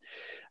one,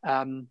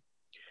 and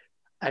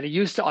he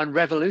used it on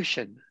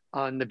Revolution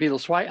on the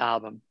Beatles' White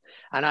Album.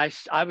 And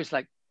I was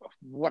like,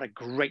 what a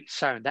great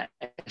sound. That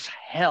is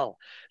hell.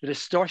 The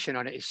distortion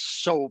on it is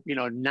so, you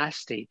know,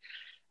 nasty.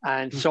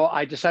 And so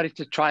I decided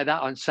to try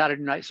that on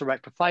Saturday Night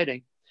Select for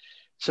Fighting.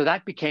 So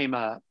that became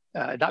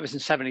that was in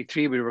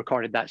 73 we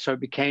recorded that. So it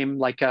became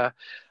like a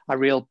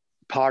real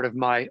part of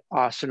my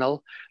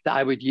arsenal that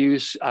I would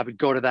use. I would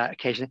go to that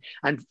occasionally.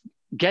 And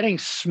getting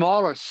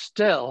smaller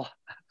still,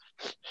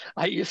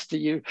 I used to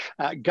use,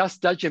 Gus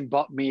Dudgeon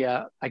bought me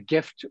a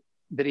gift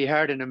that he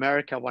heard in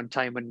America one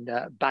time when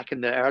back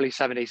in the early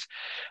 70s,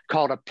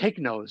 called a pig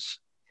nose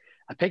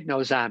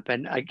amp.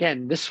 And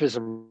again, this was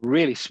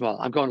really small.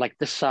 I'm going like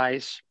this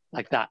size,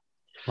 like that.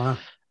 Wow.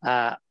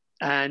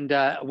 And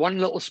one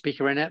little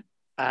speaker in it.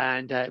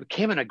 And it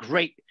came in a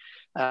great,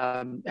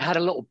 it had a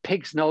little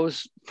pig's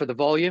nose for the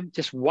volume,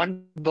 just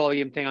one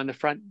volume thing on the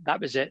front. That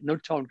was it. No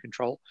tone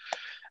control.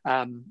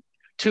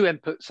 2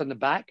 inputs on the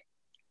back.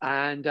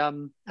 And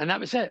that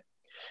was it.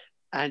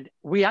 And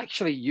we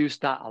actually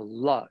used that a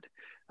lot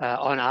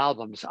on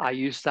albums. I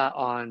used that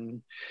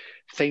on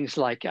things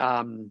like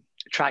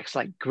tracks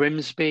like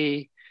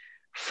Grimsby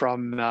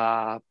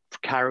from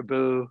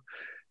Caribou.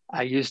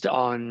 I used it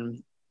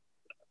on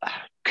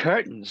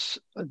Curtains.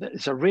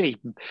 It's a really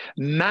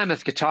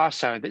mammoth guitar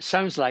sound that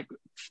sounds like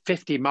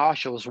 50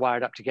 Marshalls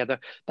wired up together.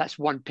 That's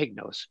one pig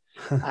nose.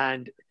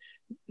 And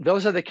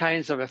those are the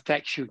kinds of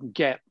effects you can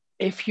get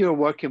if you're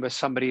working with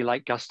somebody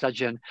like Gus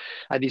Dudgeon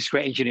and these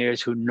great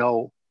engineers who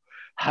know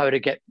how to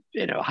get,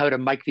 you know, how to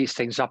mic these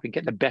things up and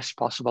get the best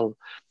possible,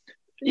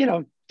 you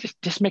know,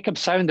 just make them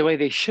sound the way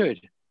they should,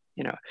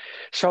 you know.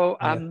 So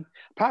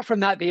apart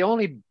from that, the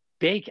only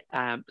big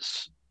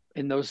amps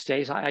in those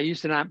days. I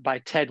used an amp by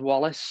Ted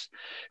Wallace,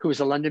 who was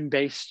a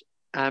London-based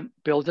amp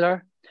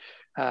builder.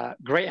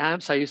 Great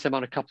amps. I used them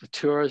on a couple of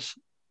tours.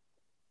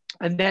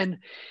 And then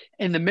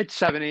in the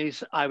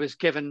mid-70s, I was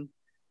given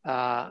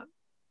a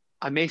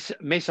Mesa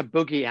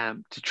Boogie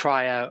amp to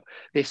try out.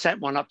 They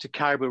sent one up to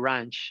Caribou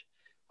Ranch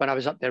when I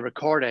was up there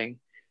recording,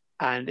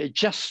 and it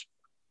just,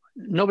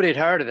 nobody had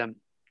heard of them.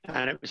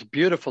 And it was a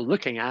beautiful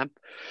looking amp.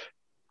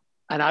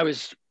 And I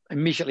was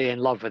immediately in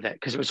love with it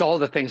because it was all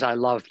the things I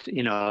loved,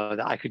 you know,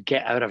 that I could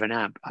get out of an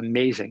amp.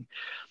 Amazing.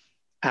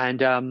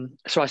 And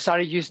so I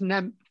started using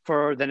them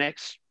for the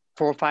next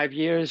 4 or 5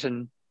 years,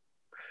 and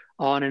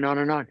on and on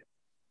and on.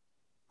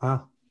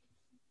 Wow.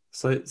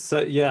 So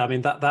yeah, I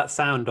mean that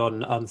sound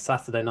on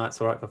Saturday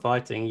Night's All Right for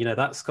Fighting, you know,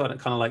 that's kind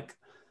of like,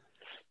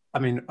 I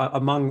mean,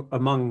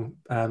 among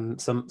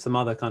some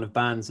other kind of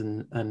bands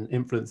and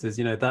influences,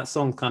 you know, that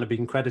song's kind of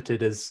been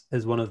credited as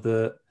one of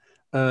the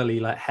early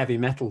like heavy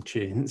metal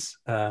tunes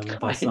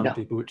by some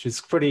people, which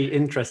is pretty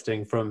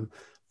interesting from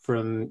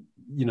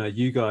you know,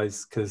 you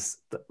guys, because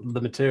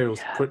the material's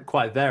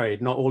quite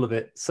varied. Not all of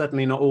it,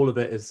 certainly not all of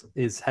it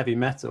is heavy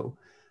metal.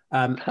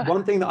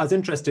 One thing that I was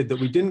interested that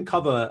we didn't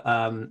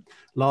cover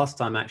last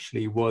time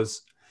actually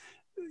was,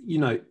 you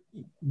know,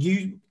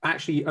 you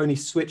actually only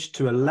switched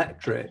to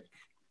electric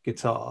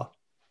guitar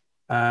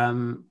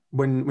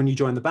when you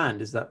joined the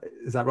band. Is that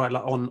right?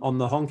 Like on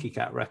the Honky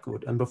Cat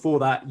record, and before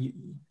that,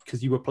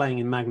 because you were playing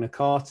in Magna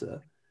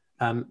Carta,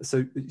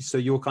 so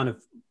your kind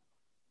of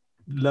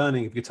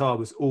learning of guitar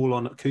was all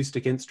on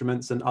acoustic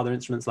instruments and other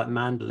instruments like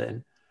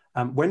mandolin.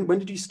 When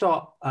did you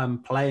start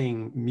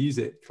playing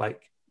music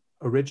like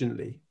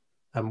originally?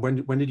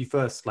 When did you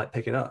first like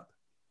pick it up?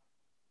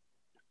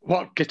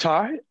 What,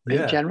 guitar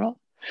in general?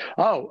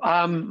 Oh,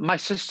 my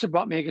sister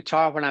bought me a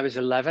guitar when I was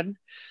 11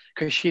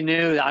 because she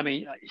knew that, I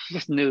mean, she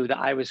just knew that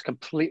I was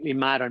completely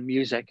mad on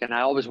music and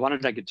I always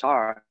wanted a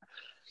guitar.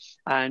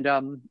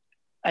 And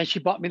she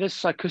bought me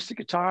this acoustic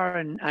guitar,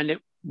 and it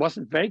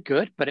wasn't very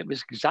good, but it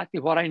was exactly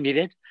what I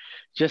needed,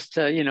 just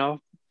to, you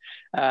know,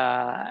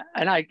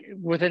 and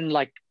within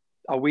like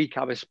a week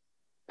I was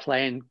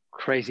playing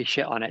crazy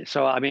shit on it.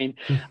 So I mean,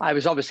 I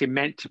was obviously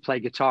meant to play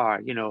guitar,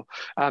 you know.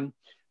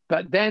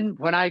 But then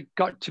when I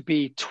got to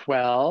be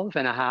 12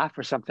 and a half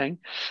or something,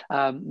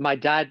 my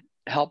dad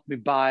helped me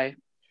buy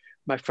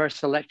my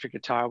first electric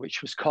guitar,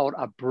 which was called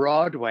a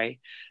Broadway,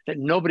 that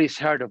nobody's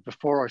heard of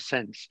before or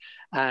since.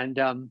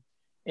 And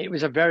it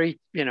was a very,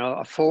 you know,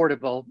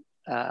 affordable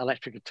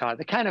electric guitar,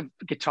 the kind of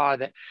guitar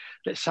that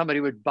somebody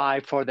would buy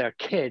for their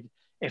kid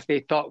if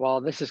they thought,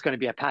 well, this is going to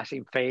be a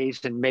passing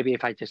phase, and maybe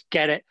if I just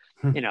get it,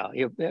 you know,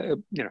 you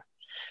know.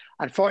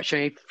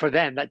 Unfortunately for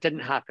them, that didn't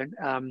happen.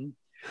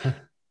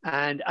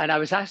 And I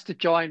was asked to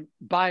join,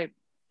 by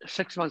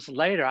 6 months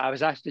later, I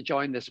was asked to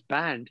join this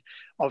band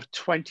of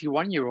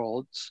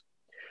 21-year-olds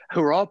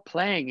who were all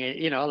playing,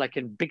 you know, like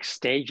in big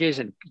stages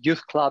and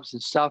youth clubs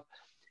and stuff.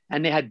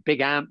 And they had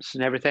big amps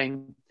and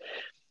everything.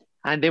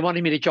 And they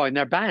wanted me to join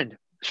their band.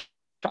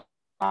 So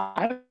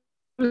I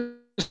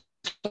was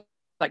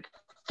like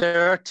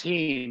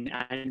 13,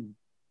 and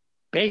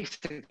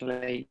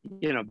basically,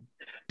 you know,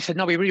 he said,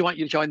 no, we really want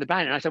you to join the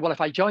band. And I said, well,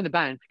 if I join the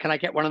band, can I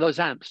get one of those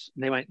amps?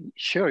 And they went,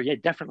 sure, yeah,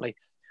 definitely.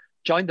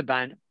 Joined the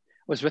band,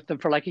 was with them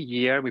for like a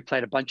year. We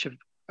played a bunch of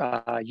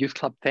youth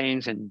club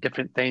things and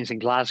different things in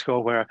Glasgow,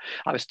 where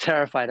I was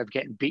terrified of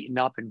getting beaten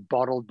up and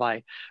bottled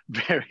by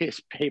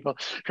various people,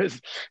 because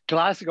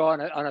Glasgow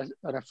on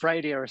a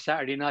Friday or a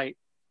Saturday night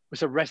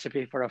was a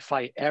recipe for a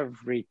fight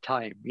every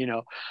time, you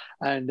know.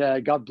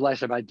 And God bless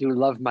them, I do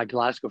love my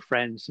Glasgow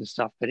friends and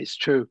stuff, but it's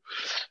true.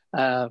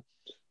 But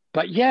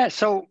yeah,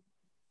 so,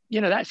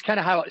 you know, that's kind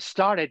of how it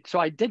started. So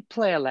I did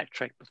play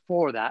electric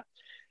before that.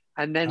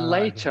 And then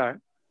later,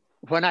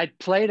 when I'd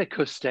played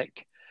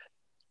acoustic,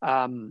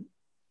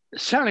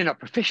 certainly not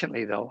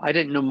proficiently though, I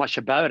didn't know much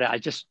about it. I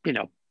just, you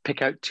know,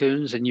 pick out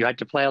tunes and you had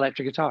to play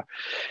electric guitar.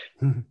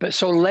 But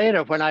so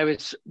later, when I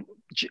was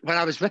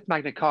with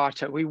Magna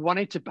Carta, we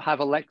wanted to have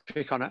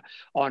electric on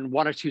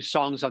 1 or 2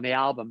 songs on the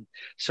album.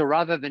 So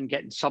rather than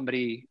getting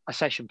somebody, a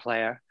session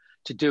player,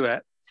 to do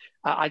it,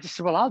 I just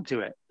said, well, I'll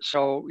do it.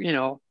 So, you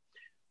know,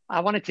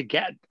 I wanted to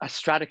get a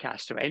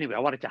Stratocaster anyway. I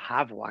wanted to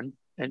have one,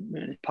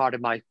 and part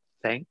of my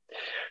thing.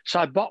 So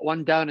I bought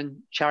one down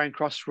in Charing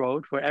Cross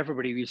Road, where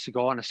everybody used to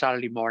go on a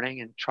Saturday morning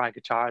and try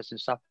guitars and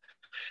stuff.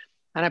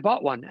 And I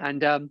bought one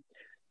and,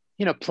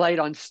 you know, played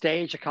on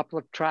stage a couple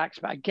of tracks.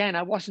 But again,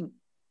 it wasn't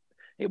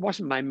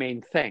my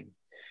main thing.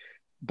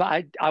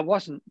 But I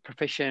wasn't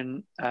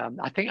proficient.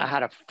 I think I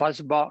had a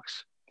fuzz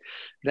box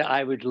that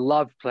I would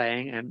love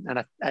playing,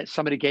 and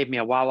somebody gave me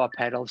a wah-wah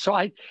pedal. So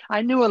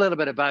I knew a little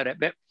bit about it,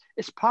 but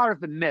it's part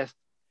of the myth,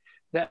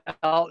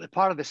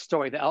 part of the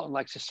story that Elton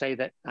likes to say,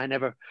 that I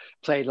never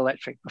played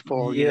electric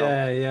before.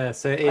 Yeah.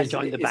 So it's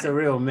a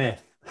real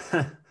myth.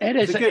 It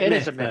is a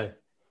myth. Though.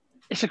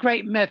 It's a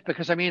great myth,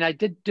 because I mean, I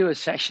did do a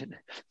session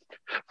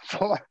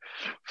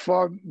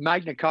for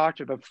Magna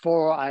Carta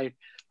before I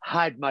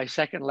had my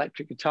second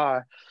electric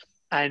guitar,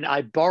 and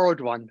I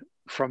borrowed one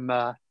from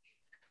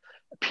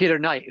Peter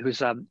Knight,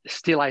 who's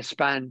Steel Eye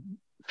Span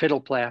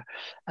fiddle player,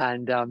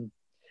 and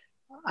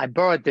I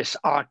borrowed this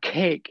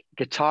archaic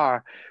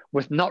guitar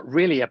with not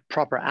really a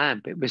proper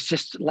amp. It was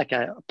just like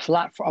a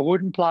platform, a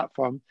wooden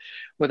platform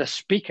with a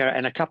speaker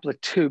and a couple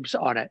of tubes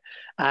on it.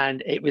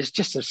 And it was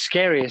just the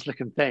scariest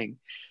looking thing.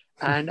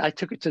 And I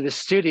took it to the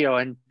studio,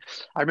 and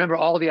I remember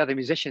all the other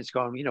musicians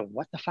going, you know,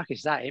 what the fuck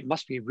is that? It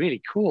must be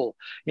really cool.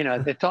 You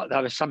know, they thought that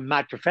I was some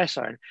mad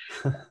professor.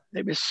 And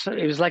it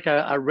was like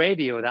a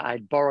radio that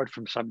I'd borrowed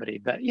from somebody.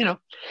 But, you know,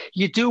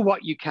 you do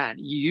what you can.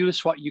 You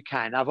use what you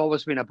can. I've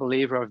always been a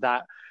believer of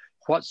that.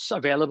 What's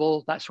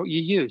available, that's what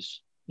you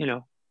use, you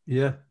know.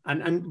 Yeah.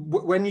 And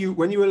when you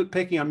were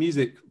picking up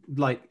music,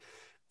 like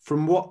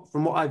from what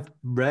I've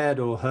read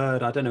or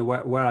heard, I don't know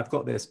where I've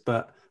got this,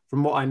 but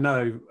from what I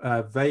know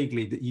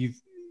vaguely, that you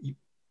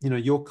know,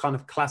 you're kind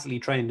of classically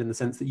trained in the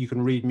sense that you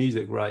can read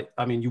music, right?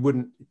 I mean, you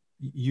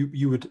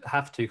would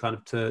have to kind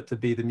of to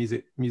be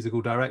the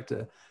musical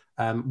director.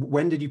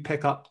 When did you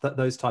pick up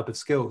those type of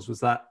skills? Was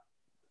that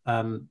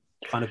kind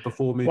of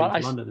before moving to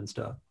London and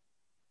stuff?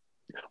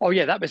 Oh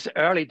yeah, that was the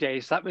early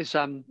days. That was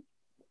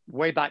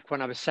way back when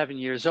I was 7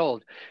 years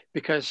old,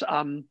 because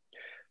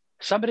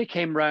somebody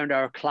came round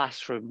our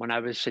classroom when I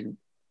was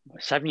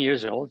 7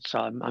 years old. So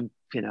I'm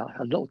you know,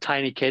 a little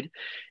tiny kid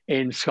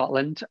in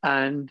Scotland,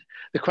 and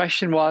the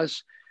question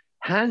was,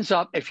 hands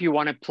up if you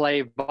want to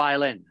play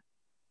violin.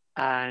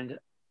 And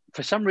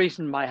for some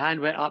reason, my hand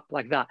went up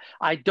like that.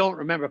 I don't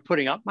remember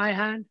putting up my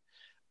hand,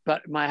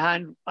 but my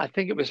hand, I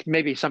think it was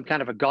maybe some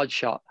kind of a God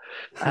shot,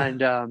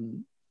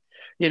 and.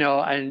 You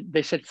know, and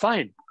they said,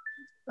 fine.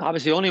 I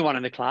was the only one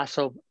in the class,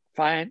 so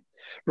fine.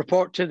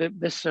 Report to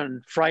this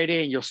on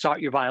Friday and you'll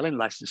start your violin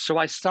lessons. So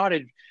I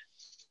started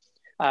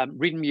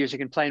reading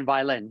music and playing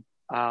violin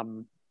at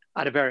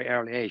a very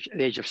early age, at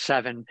the age of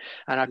 7.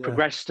 And I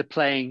progressed to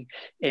playing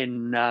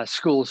in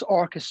schools,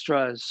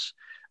 orchestras.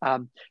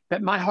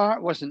 But my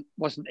heart wasn't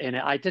in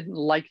it. I didn't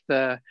like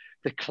the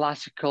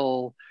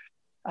classical,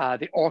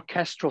 the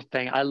orchestral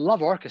thing. I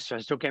love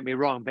orchestras, don't get me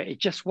wrong, but it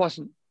just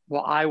wasn't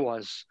what I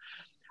was.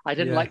 I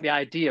didn't like the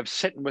idea of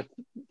sitting with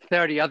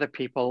 30 other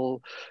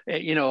people,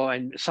 you know,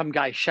 and some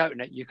guy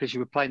shouting at you because you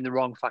were playing the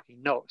wrong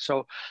fucking note.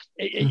 So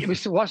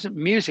it wasn't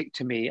music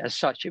to me as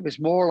such. It was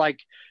more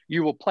like,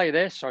 you will play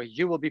this or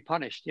you will be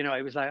punished. You know,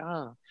 it was like,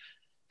 ah.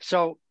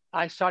 So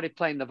I started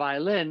playing the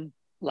violin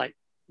like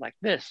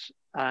this.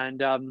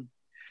 And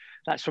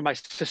that's when my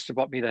sister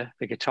bought me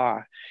the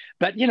guitar.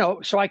 But, you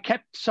know, so I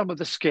kept some of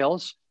the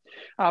skills.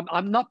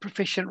 I'm not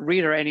proficient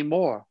reader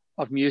anymore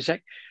of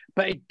music,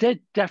 but it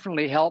did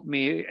definitely help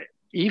me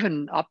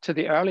even up to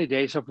the early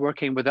days of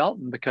working with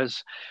Elton,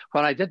 because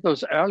when I did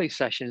those early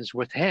sessions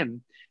with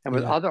him and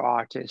with other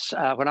artists,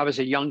 when I was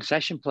a young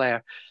session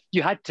player,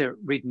 you had to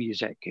read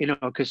music, you know,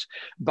 because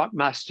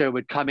Buckmaster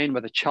would come in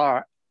with a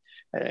chart.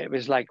 It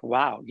was like,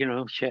 wow, you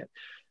know, shit.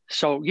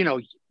 So, you know,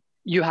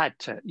 you had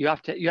to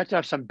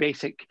have some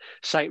basic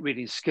sight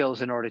reading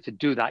skills in order to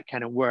do that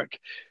kind of work.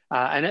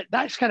 And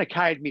that's kind of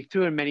carried me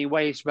through in many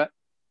ways, but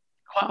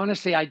quite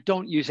honestly, I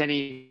don't use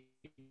any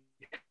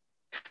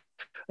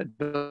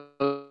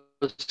those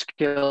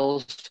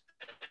skills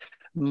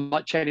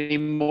much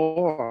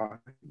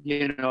anymore.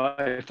 You know,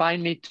 if I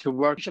need to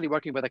work, usually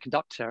working with a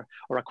conductor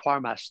or a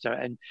choir master,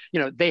 and you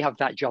know, they have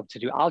that job to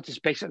do, I'll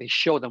just basically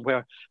show them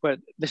where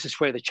this is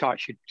where the chart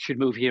should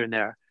move here and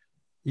there.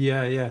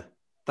 Yeah.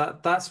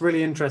 That's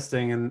really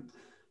interesting.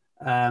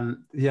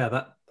 And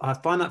that I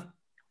find that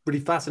really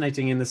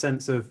fascinating in the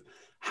sense of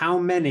how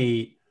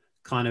many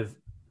kind of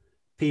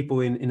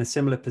people in a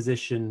similar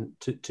position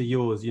to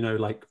yours, you know,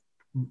 like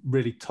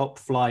really top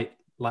flight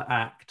like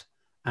act,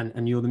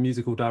 and you're the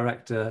musical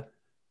director,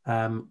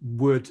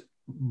 would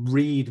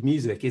read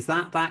music. Is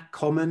that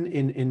common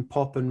in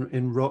pop and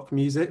in rock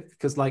music?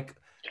 Because like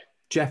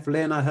Jeff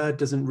Lynne, I heard,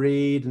 doesn't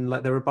read, and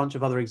like there are a bunch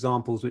of other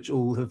examples which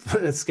all have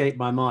escaped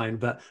my mind.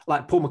 But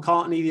like Paul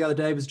McCartney the other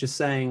day was just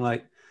saying,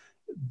 like,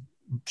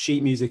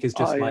 sheet music is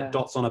just like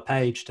dots on a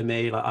page to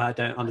me. Like I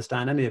don't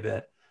understand any of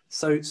it.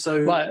 So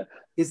But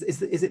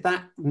is it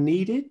that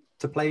needed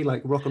to play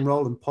like rock and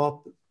roll and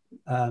pop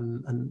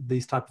and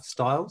these type of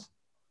styles?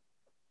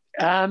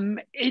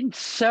 in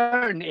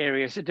certain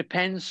areas, it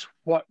depends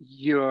what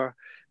your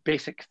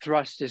basic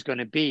thrust is going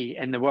to be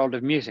in the world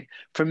of music.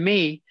 For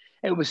me,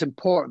 it was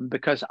important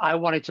because I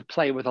wanted to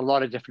play with a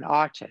lot of different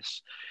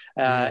artists.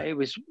 It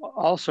was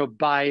also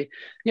I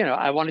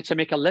wanted to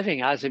make a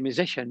living as a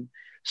musician.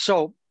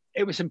 So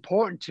it was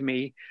important to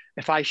me,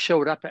 if I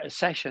showed up at a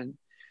session,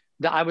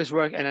 that I was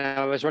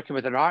working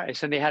with an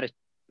artist and they had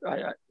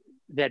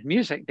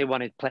music they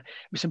wanted to play.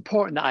 It was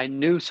important that I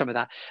knew some of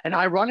that. And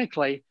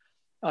ironically,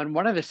 on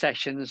one of the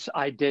sessions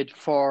I did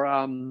for,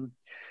 I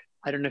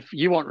don't know if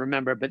you won't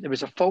remember, but there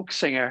was a folk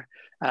singer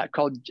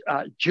called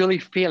Julie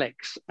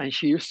Felix, and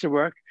she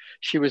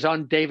was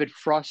on David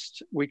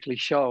Frost's weekly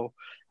show,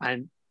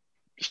 and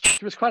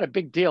she was quite a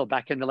big deal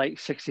back in the late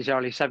 60s,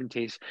 early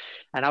 70s.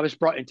 And I was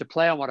brought in to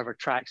play on one of her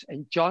tracks,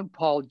 and John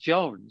Paul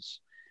Jones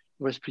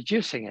was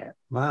producing it.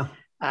 Wow.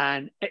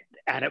 And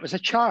it was a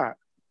chart.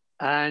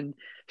 And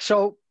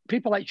so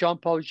people like John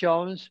Paul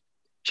Jones,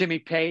 Jimmy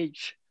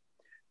Page,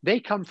 they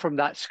come from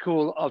that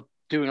school of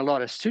doing a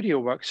lot of studio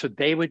work, so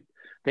they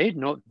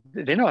know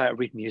how to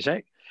read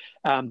music.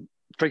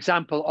 For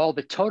example, all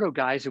the Toto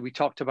guys that we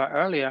talked about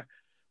earlier,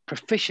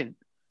 proficient,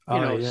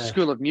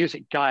 School of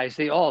Music guys,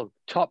 they all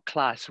top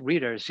class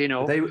readers, They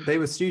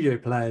were studio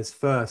players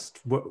first,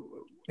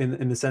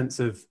 in the sense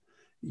of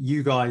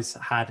you guys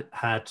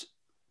had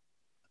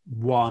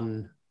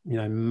one,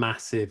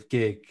 massive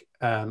gig.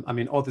 I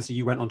mean, obviously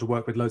you went on to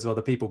work with loads of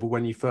other people, but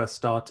when you first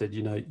started,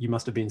 you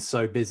must have been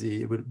so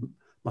busy,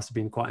 must have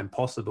been quite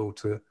impossible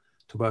to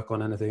work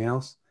on anything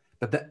else.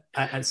 But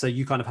and so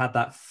you kind of had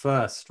that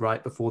first,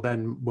 right, before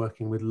then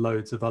working with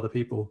loads of other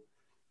people,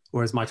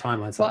 whereas my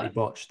timeline's slightly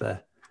botched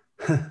there.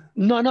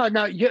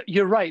 No,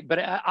 you're right. But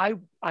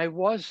I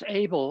was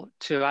able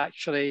to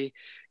actually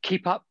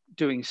keep up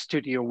doing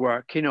studio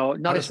work,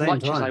 not as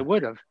much as I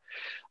would have.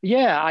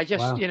 Yeah, I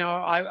just,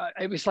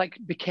 it was like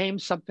became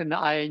something that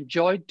I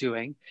enjoyed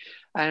doing.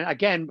 And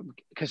again,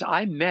 because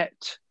I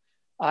met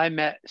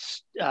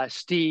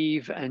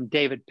Steve and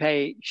David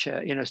Page,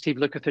 Steve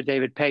Lukather,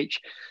 David Page,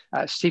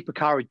 Steve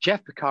Picaro,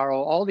 Jeff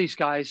Picaro, all these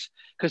guys,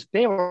 because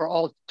they were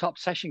all top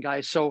session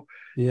guys. So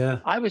yeah,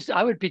 I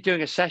would be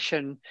doing a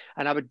session,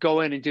 and I would go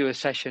in and do a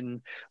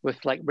session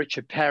with like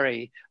Richard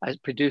Perry as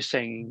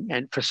producing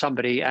and for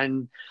somebody,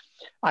 and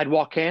I'd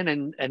walk in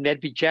and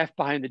there'd be Jeff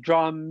behind the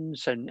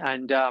drums and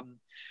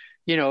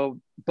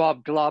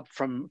Bob Glob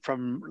from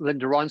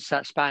Linda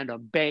Ronstadt's band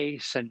on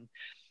bass, and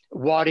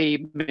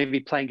Waddy maybe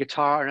playing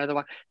guitar, another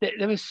one.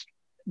 There was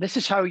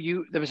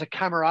a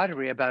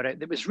camaraderie about it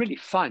that was really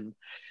fun.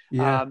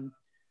 Yeah.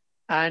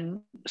 And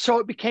so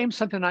it became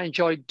something I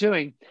enjoyed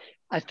doing.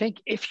 I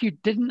think if you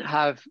didn't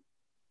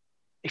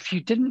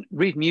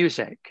read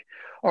music,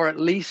 or at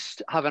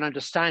least have an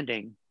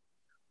understanding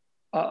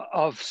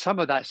of some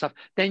of that stuff,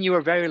 then you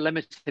were very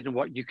limited in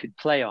what you could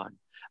play on.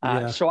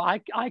 So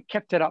I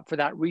kept it up for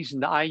that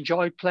reason, that I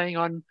enjoyed playing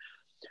on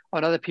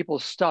other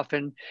people's stuff.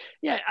 And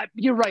yeah,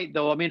 you're right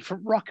though. I mean, for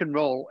rock and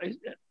roll,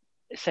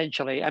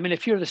 essentially, I mean,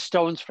 if you're the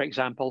Stones, for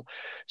example,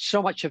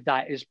 so much of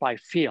that is by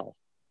feel.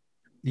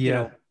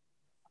 Yeah.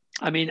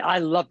 I mean, I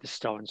love the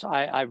Stones.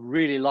 I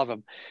really love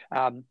them.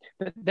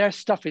 But their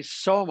stuff is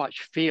so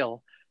much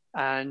feel,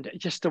 and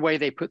just the way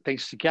they put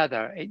things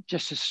together, it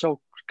just is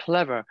so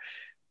clever,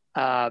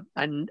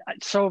 and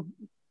so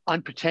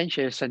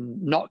unpretentious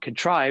and not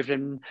contrived,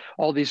 and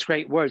all these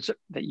great words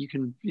that you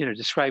can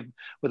describe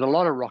with a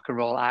lot of rock and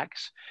roll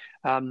acts.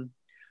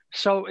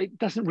 So it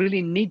doesn't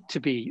really need to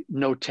be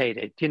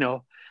notated,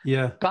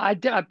 Yeah.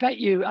 But I bet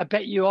you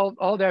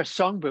all their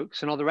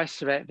songbooks and all the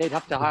rest of it, they'd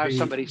have to hire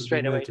somebody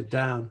straight away. Noted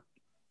down.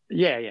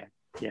 Yeah.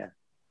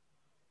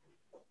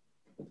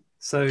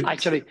 So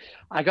actually,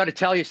 I got to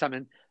tell you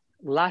something.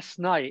 Last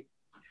night,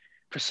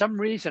 for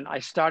some reason, I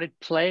started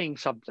playing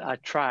a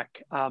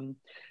track.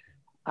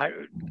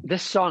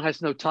 This song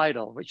has no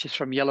title, which is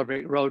from Yellow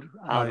Brick Road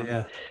album. Oh,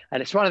 yeah.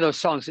 And it's one of those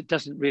songs that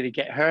doesn't really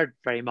get heard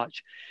very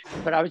much.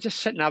 But I was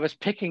just sitting, I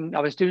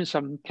was doing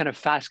some kind of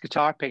fast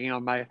guitar picking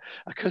on my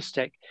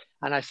acoustic,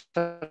 and I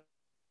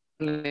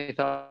suddenly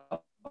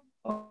thought,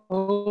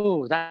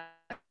 oh, that'd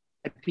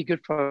be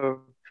good for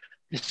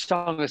this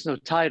song has no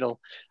title.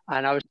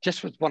 And I was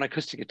just with one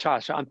acoustic guitar.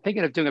 So I'm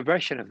thinking of doing a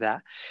version of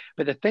that.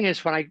 But the thing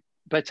is, by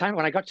the time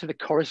when I got to the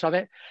chorus of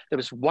it, there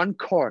was one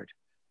chord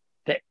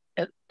that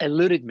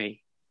eluded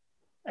me.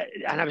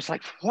 And I was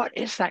like, what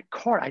is that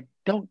chord? I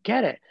don't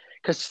get it.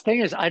 Because the thing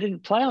is, I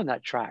didn't play on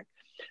that track.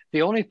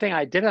 The only thing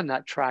I did on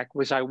that track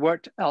was I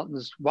worked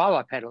Elton's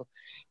wah-wah pedal,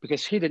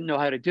 because he didn't know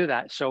how to do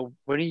that. So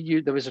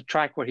when there was a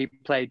track where he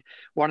played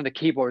one of the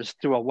keyboards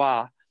through a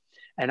wah,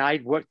 and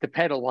I worked the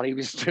pedal while he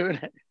was doing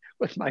it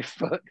with my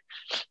foot.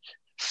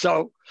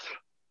 So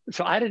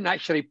I didn't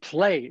actually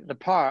play the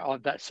part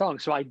of that song.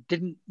 So I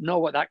didn't know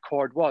what that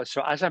chord was.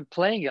 So as I'm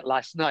playing it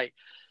last night,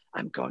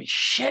 I'm going,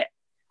 shit,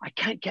 I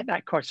can't get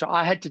that chord. So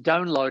I had to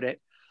download it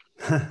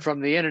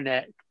from the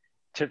internet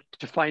to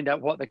find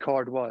out what the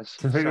chord was.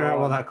 To figure out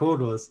what that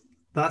chord was.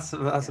 That's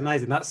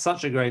amazing. That's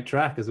such a great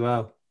track as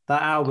well.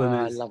 That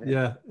album is, I love it.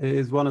 Yeah, it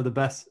is one of the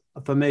best.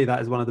 For me,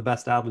 that is one of the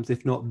best albums,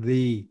 if not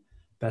the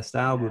best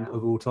album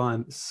of all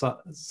time. So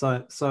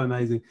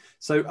amazing.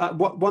 So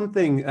one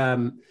thing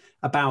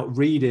about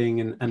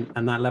reading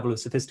and that level of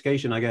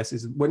sophistication, I guess,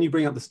 is when you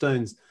bring up the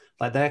Stones,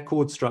 like their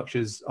chord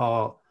structures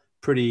are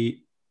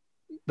pretty,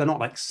 they're not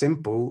like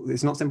simple.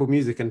 It's not simple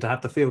music, and to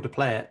have the feel to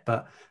play it,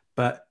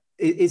 but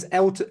is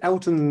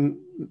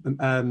Elton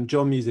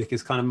John music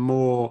is kind of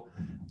more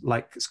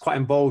like, it's quite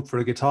involved for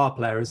a guitar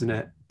player, isn't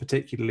it?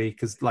 Particularly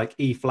because like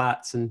E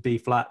flats and B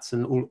flats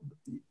and all,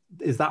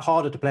 is that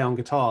harder to play on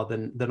guitar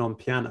than on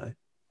piano?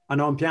 I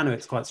know on piano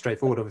it's quite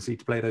straightforward, obviously,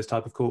 to play those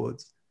type of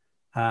chords.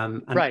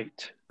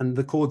 Right. And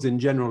the chords in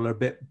general are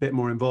a bit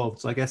more involved.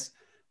 So I guess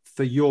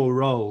for your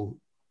role,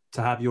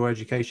 to have your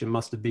education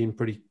must have been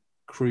pretty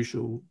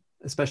crucial,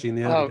 especially in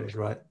the early days,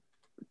 right?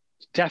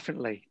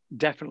 Definitely.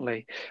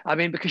 I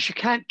mean, because you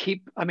can't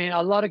keep, I mean,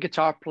 a lot of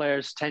guitar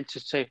players tend to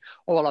say,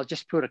 oh, well, I'll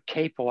just put a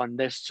capo on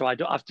this so I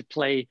don't have to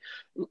play,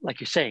 like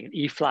you're saying,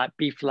 E flat,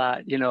 B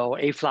flat,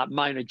 A flat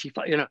minor, G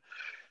flat,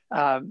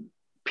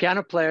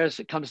 piano players,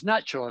 it comes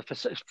natural.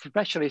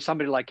 Especially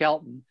somebody like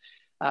Elton,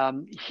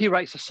 he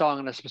writes a song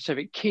in a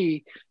specific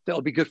key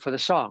that'll be good for the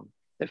song.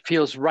 It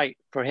feels right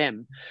for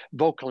him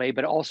vocally,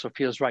 but it also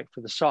feels right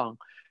for the song.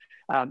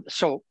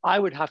 So I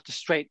would have to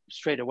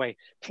straight away.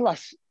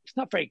 Plus, it's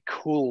not very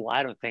cool,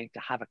 I don't think, to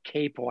have a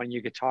capo on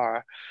your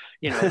guitar,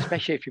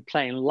 especially if you're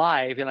playing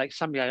live. You're like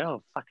somebody like,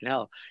 oh, fucking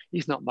hell,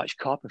 he's not much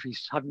cop if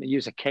he's having to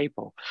use a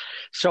capo.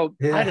 So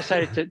I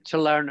decided to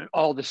learn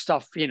all the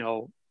stuff,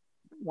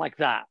 like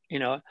that,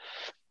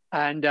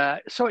 And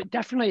so it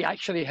definitely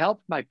actually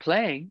helped my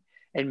playing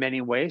in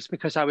many ways,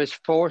 because I was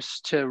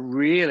forced to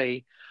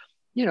really,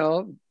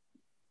 know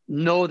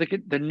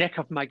the neck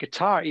of my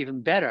guitar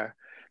even better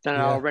than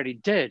I already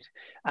did.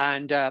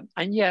 And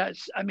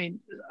yes, I mean,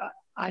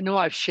 I know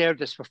I've shared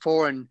this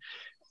before, and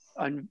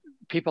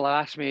people have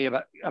asked me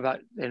about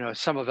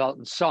some of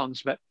Elton's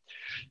songs, but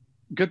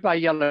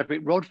Goodbye Yellow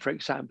Brick Road, for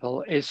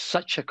example, is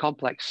such a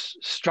complex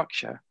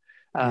structure,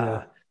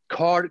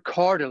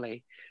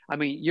 chordally. I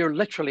mean, you're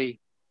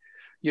literally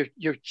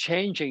you're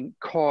changing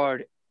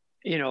chord,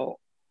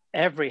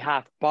 every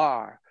half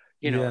bar,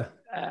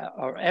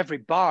 or every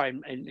bar,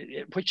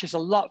 which is a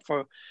lot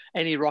for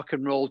any rock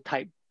and roll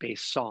type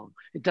based song.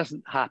 It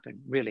doesn't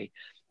happen really,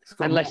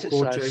 unless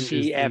it's a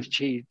C, F,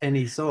 G.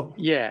 Any song.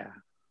 Yeah,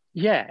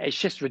 it's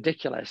just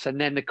ridiculous.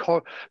 And then the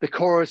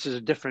chorus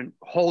is a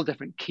whole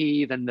different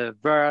key than the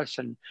verse,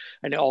 and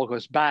it all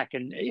goes back.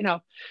 And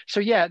so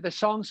yeah, the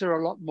songs are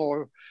a lot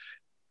more.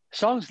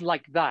 Songs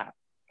like that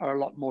are a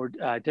lot more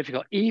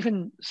difficult.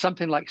 Even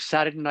something like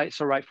Saturday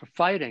Night's All Right for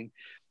Fighting.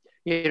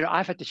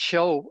 I've had to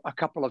show a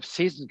couple of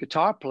seasoned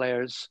guitar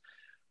players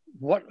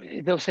what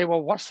they'll say.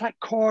 Well, what's that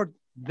chord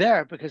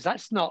there? Because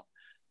that's not,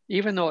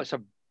 even though it's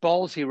a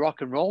ballsy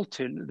rock and roll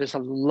tune, there's a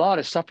lot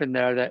of stuff in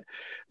there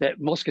that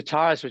most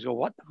guitarists would go,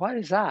 what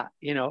is that?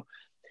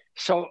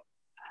 So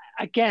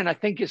again, I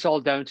think it's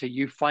all down to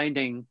you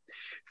finding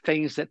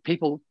things that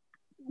people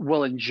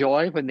will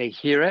enjoy when they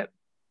hear it,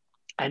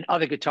 and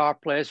other guitar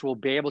players will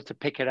be able to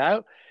pick it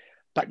out,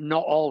 but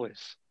not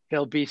always.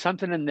 There'll be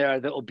something in there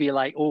that will be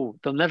like, oh,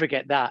 they'll never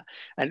get that.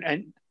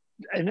 And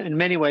in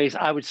many ways,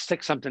 I would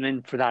stick something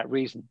in for that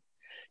reason.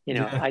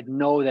 I'd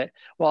know that,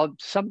 well,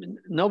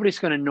 nobody's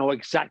going to know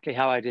exactly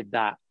how I did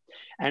that.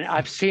 And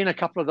I've seen a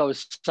couple of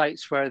those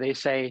sites where they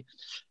say,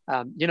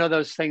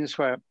 those things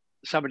where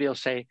somebody will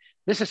say,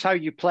 this is how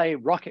you play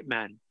Rocket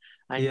Man.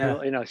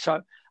 And,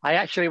 so I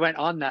actually went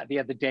on that the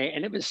other day,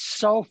 and it was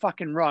so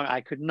fucking wrong.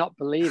 I could not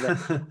believe it.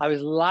 I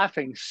was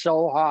laughing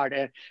so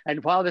hard.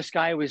 And while this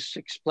guy was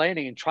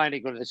explaining and trying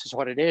to go, this is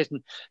what it is.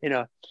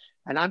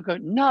 And I'm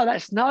going, no,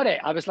 that's not it.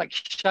 I was like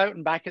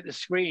shouting back at the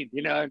screen,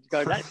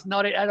 go, that's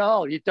not it at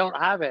all. You don't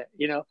have it,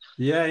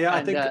 Yeah.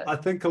 And, I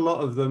think a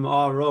lot of them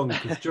are wrong,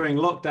 because during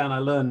lockdown I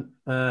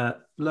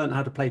learned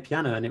how to play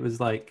piano, and it was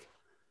like,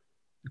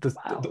 because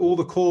all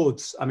the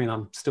chords, I mean,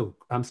 I'm still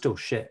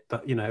shit,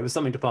 but it was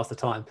something to pass the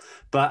time.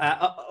 But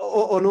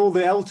on all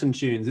the Elton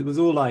tunes, it was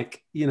all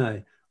like,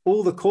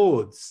 all the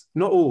chords,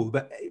 not all,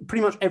 but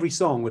pretty much every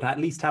song would at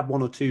least have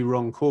one or two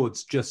wrong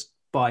chords just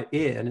by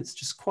ear, and it's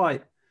just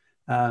quite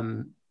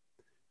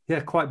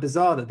quite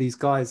bizarre that these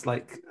guys,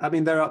 like, I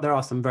mean, there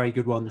are some very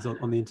good ones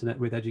on the internet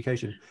with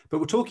education, but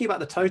we're talking about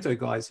the Toto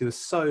guys who are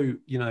so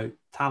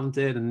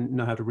talented and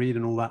know how to read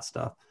and all that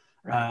stuff.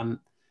 Right.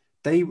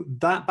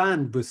 That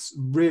band was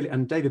really,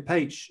 and David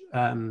Paich,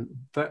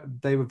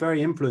 they were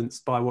very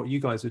influenced by what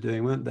you guys were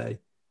doing, weren't they?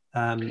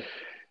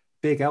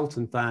 Big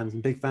Elton fans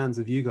and big fans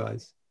of you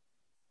guys.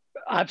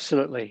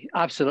 Absolutely.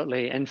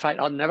 In fact,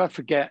 I'll never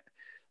forget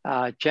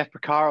Jeff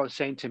Porcaro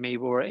saying to me,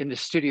 we were in the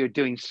studio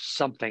doing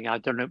something. I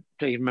don't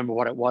even remember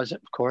what it was,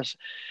 of course,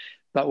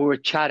 but we were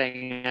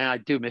chatting, and I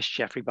do miss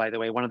Jeffrey, by the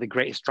way, one of the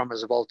greatest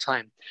drummers of all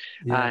time.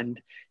 Yeah.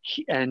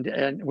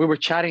 And we were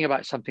chatting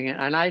about something,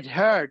 and I'd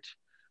heard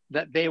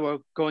that they were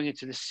going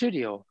into the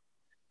studio.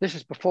 This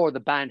is before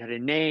the band had a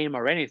name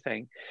or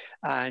anything.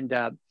 And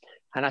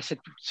I said,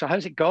 so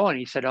how's it going?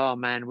 He said, oh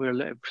man,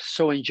 we're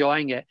so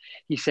enjoying it.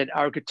 He said,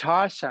 our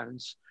guitar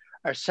sounds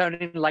are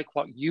sounding like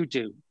what you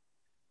do.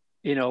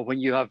 When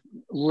you have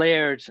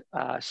layered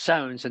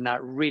sounds and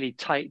that really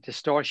tight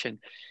distortion.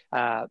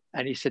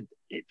 And he said,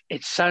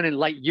 it's sounding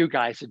like you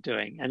guys are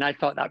doing. And I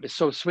thought that was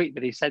so sweet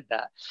that he said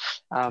that.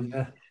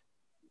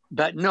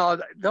 But no,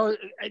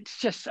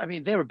 it's just, I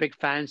mean, they were big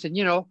fans, and,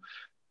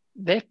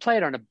 they've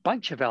played on a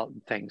bunch of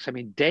Elton things. I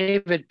mean,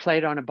 David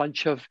played on a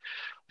bunch of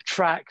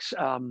tracks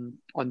on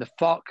the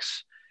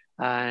Fox,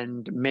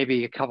 and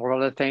maybe a couple of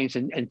other things.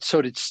 And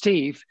so did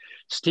Steve.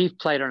 Steve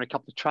played on a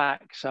couple of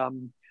tracks.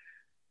 And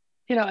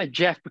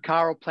Jeff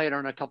Porcaro played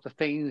on a couple of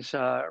things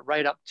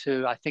right up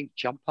to, I think,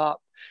 Jump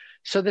Up.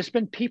 So there's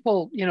been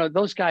people,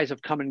 those guys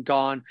have come and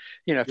gone.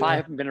 If I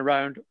haven't been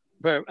around,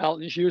 where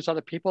Elton's used other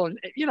people, and,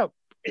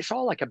 it's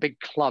all like a big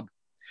club.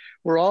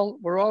 We're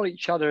all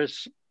each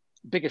other's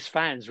biggest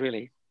fans,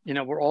 really.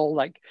 We're all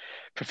like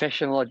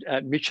professional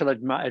mutual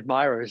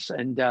admirers,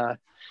 and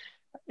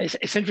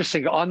It's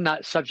interesting on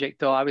that subject,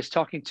 though. I was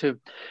talking to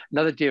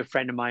another dear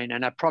friend of mine,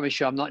 and I promise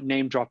you I'm not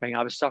name dropping.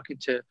 I was talking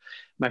to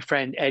my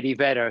friend Eddie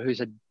Vedder, who's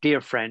a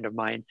dear friend of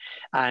mine.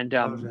 And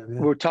we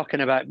were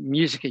talking about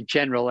music in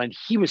general. And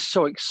he was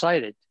so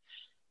excited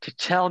to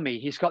tell me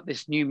he's got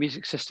this new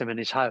music system in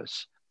his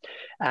house.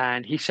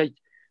 And he said,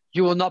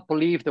 you will not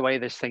believe the way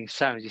this thing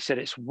sounds. He said,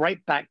 it's right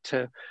back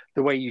to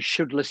the way you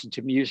should listen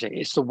to music.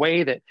 It's the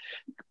way that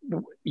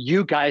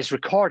you guys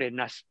recorded.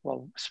 And I said,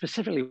 well,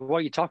 specifically, what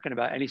are you talking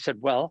about? And he said,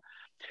 well,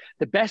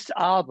 the best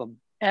album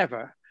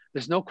ever,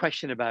 there's no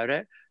question about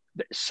it,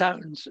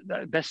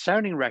 the best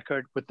sounding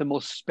record with the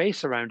most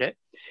space around it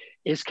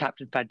is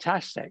Captain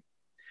Fantastic.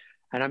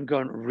 And I'm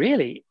going,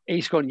 really?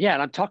 He's going, yeah.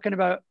 And I'm talking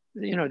about,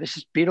 this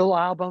is Beatle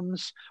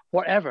albums,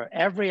 whatever.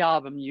 Every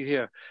album you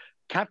hear,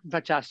 Captain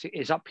Fantastic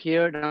is up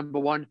here, number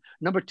one.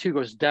 Number two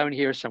goes down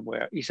here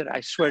somewhere. He said,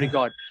 I swear to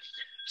God.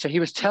 So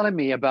he was telling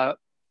me about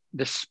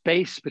the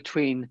space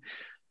between,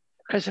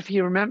 because if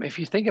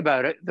you think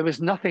about it, there was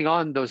nothing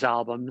on those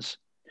albums.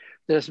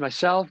 There's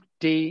myself,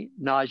 Dee,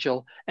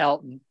 Nigel,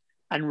 Elton,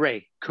 and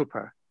Ray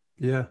Cooper.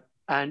 Yeah.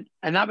 And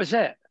that was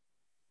it.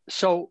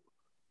 So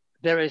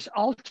there is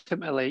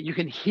ultimately, you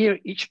can hear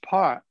each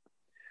part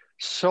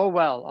so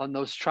well on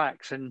those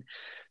tracks. And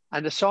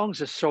the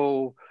songs are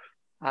so,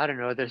 I don't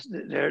know,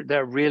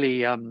 they're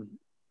really,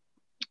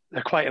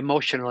 they're quite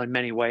emotional in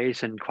many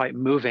ways and quite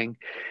moving.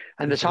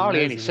 And there's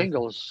hardly any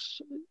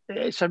singles.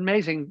 It's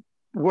amazing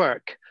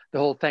work, the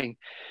whole thing.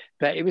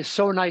 But it was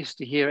so nice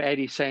to hear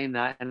Eddie saying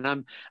that. And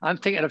I'm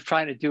thinking of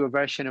trying to do a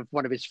version of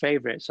one of his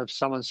favorites of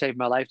Someone Saved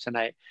My Life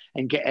Tonight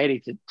and get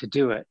Eddie to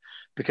do it.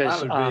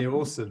 Because that would be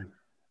awesome.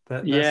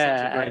 That's such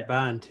a great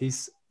band.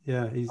 He's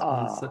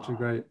such a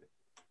great.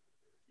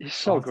 He's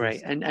so artist.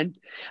 Great.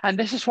 And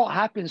this is what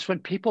happens when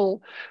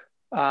people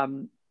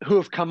who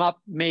have come up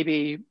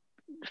maybe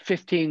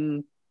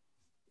 15,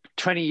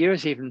 20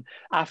 years even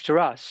after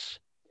us,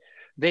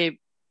 they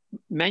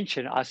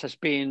mention us as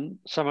being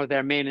some of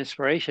their main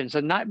inspirations.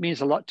 And that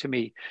means a lot to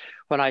me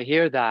when I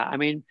hear that. I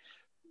mean,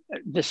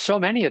 there's so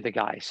many of the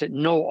guys that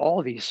know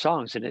all these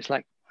songs, and it's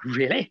like,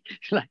 really?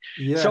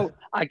 So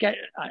I get,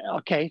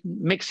 okay,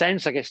 makes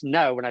sense, I guess,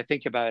 now when I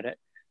think about it.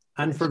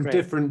 And from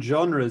different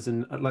genres,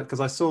 and like, because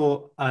I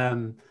saw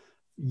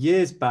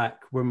years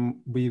back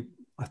when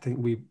I think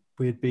we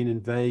had been in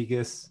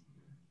Vegas.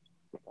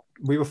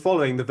 We were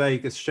following the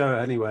Vegas show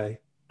anyway,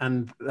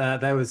 and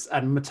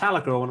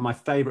Metallica are one of my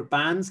favorite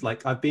bands.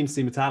 Like, I've been to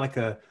see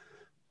Metallica,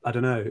 I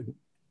don't know,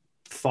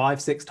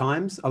 5-6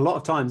 times, a lot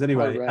of times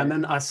anyway. Oh, right. And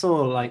then I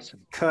saw like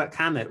Kirk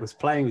Hammett was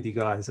playing with you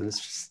guys, and it's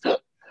just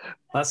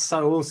that's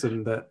so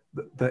awesome that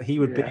he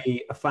would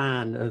be a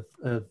fan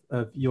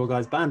of your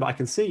guys' band. But I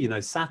can see,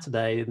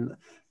 Saturday and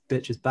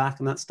Bitch is Back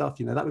and that stuff,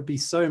 that would be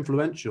so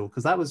influential,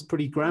 because that was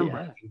pretty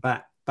groundbreaking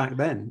back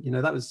then.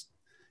 That was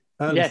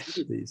early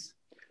 70s.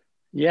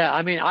 Yeah,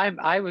 I mean,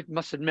 I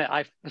must admit,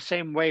 the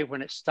same way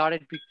when it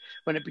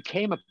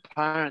became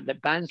apparent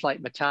that bands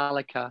like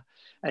Metallica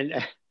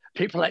and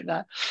people like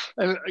that,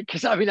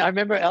 because I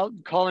remember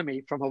Elton calling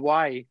me from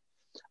Hawaii.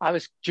 I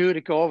was due to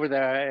go over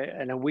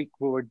there in a week.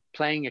 We were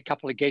playing a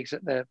couple of gigs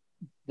at the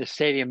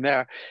stadium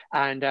there,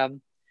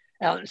 and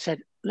Elton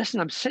said,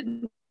 "Listen, I'm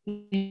sitting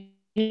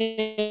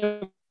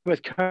here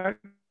with Kirk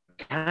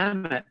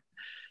Hammett,"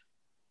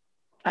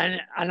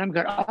 and I'm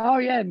going, "Oh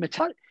yeah,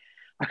 Metallica."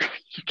 Are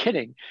you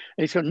kidding?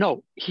 And he's going,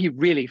 no, he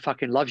really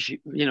fucking loves you,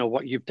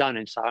 what you've done.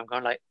 And so I'm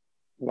going like,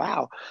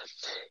 wow.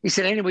 He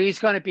said, anyway, he's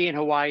going to be in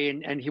Hawaii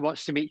and he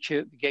wants to meet you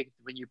at the gig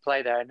when you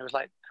play there. And it was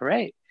like,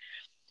 great.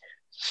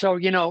 So,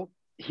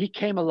 he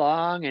came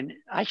along, and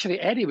actually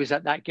Eddie was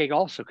at that gig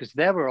also, because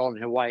they were all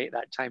in Hawaii at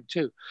that time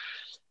too.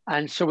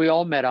 And so we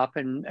all met up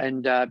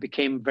and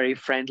became very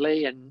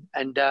friendly, and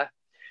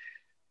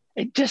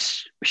it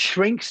just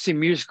shrinks the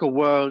musical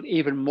world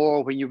even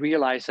more when you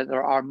realize that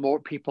there are more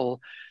people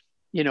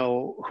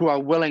who are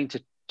willing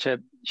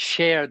to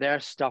share their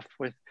stuff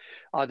with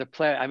other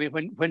players. I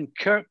mean, when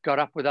Kirk got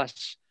up with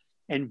us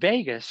in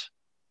Vegas,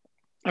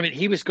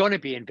 he was going to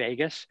be in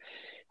Vegas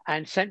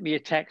and sent me a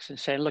text and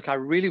saying, look, I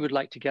really would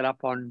like to get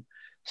up on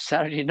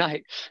Saturday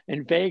night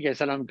in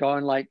Vegas. And I'm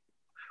going like,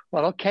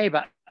 well, okay,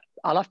 but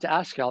I'll have to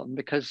ask Elton,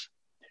 because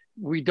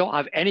we don't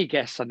have any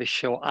guests on this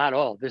show at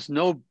all. There's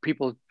no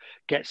people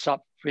gets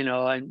up,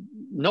 and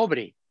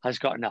nobody has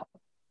gotten up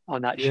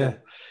on that show.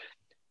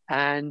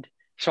 And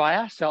so I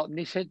asked Elton,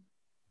 he said,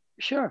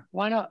 sure,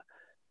 why not?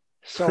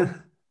 So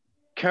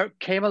Kirk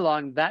came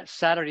along that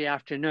Saturday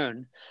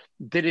afternoon,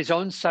 did his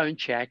own sound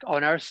check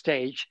on our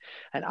stage,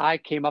 and I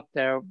came up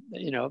there,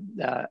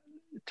 to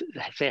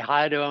say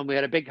hi to him. We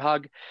had a big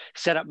hug,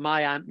 set up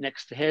my amp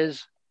next to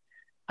his,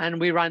 and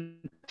we ran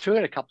through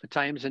it a couple of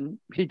times, and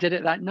he did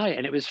it that night,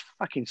 and it was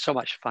fucking so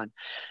much fun.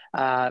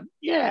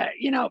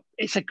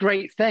 It's a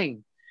great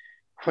thing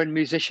when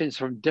musicians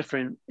from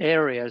different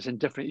areas and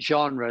different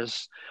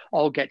genres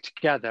all get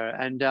together,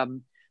 and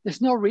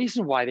there's no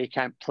reason why they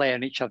can't play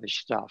on each other's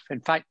stuff.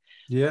 In fact,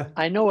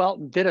 I know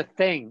Elton did a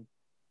thing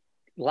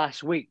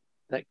last week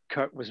that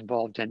Kirk was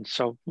involved in,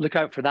 so look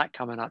out for that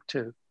coming up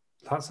too.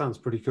 That sounds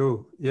pretty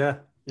cool. Yeah,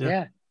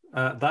 Yeah.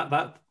 Yeah.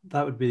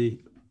 That would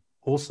be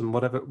awesome.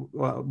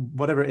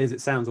 Whatever it is,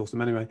 it sounds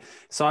awesome anyway.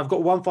 So I've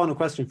got one final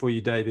question for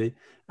you, Davey.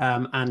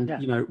 And Yeah.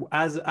 you know,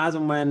 as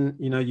and when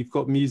you know you've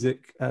got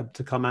music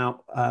to come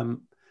out,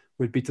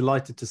 we'd be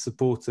delighted to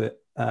support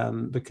it,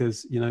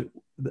 because you know,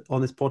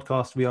 on this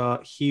podcast we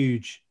are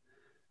huge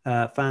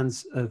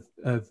fans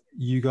of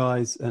you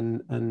guys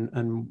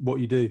and what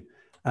you do.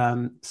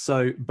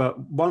 So, but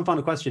one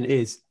final question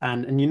is,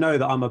 and you know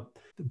that I'm a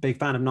big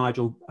fan of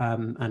Nigel,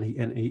 and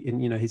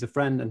you know, he's a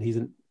friend and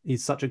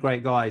he's such a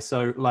great guy.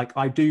 So like,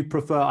 I do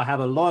prefer, I have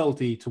a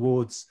loyalty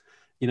towards,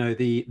 you know,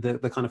 the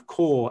kind of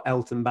core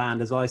Elton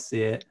Band as I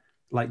see it,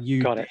 like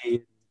you, Got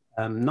it.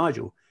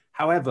 Nigel.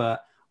 However,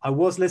 I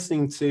was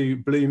listening to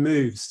Blue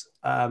Moves.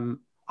 I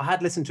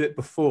had listened to it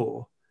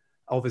before,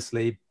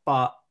 obviously,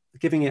 but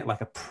giving it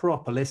like a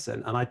proper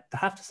listen, and I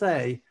have to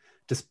say,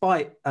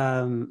 despite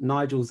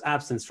Nigel's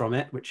absence from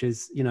it, which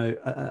is, you know,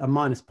 a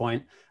minus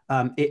point,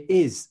 it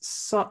is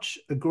such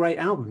a great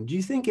album. Do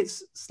you think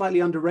it's slightly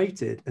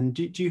underrated? And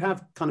do you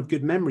have kind of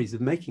good memories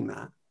of making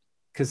that?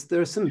 Because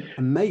there are some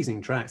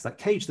amazing tracks, like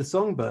Cage the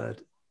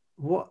Songbird.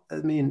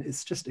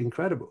 It's just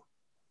incredible.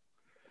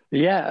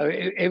 Yeah,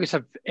 it was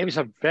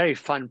a very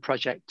fun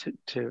project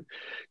to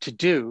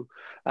do,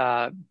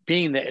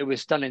 being that it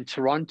was done in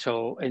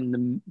Toronto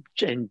in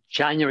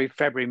January,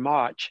 February,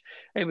 March.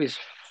 It was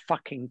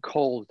fucking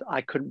cold.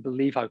 I couldn't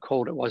believe how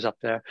cold it was up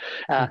there.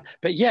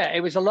 But yeah,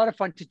 it was a lot of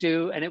fun to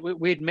do, and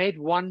we'd made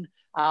one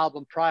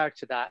album prior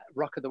to that,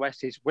 Rock of the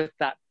Westies, with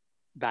that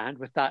band,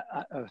 with that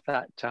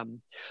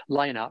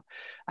lineup,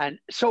 and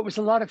so it was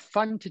a lot of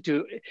fun to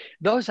do.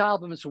 Those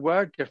albums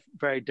were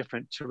very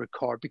different to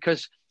record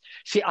because,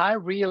 see, I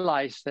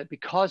realized that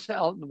because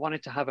Elton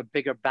wanted to have a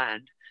bigger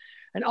band,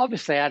 and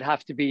obviously I'd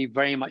have to be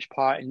very much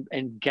part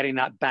in getting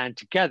that band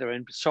together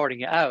and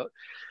sorting it out.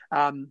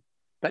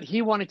 But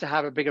he wanted to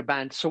have a bigger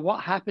band. So what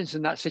happens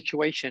in that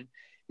situation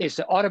is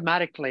that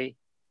automatically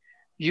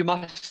you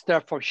must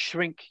therefore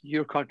shrink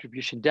your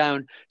contribution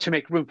down to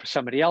make room for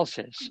somebody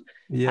else's.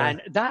 Yeah.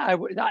 And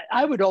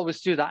I would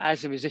always do that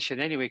as a musician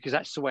anyway, because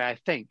that's the way I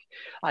think.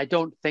 I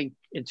don't think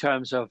in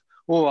terms of,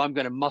 oh, I'm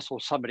going to muscle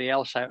somebody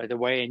else out of the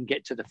way and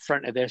get to the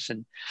front of this,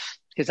 and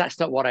because that's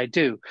not what I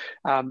do.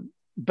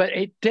 But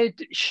it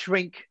did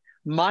shrink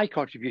my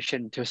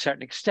contribution to a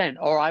certain extent,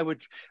 or I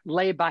would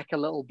lay back a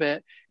little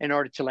bit in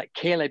order to let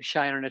Caleb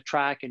shine on a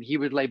track, and he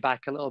would lay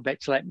back a little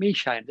bit to let me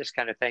shine, this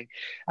kind of thing.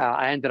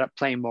 I ended up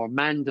playing more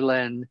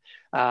mandolin.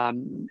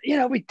 You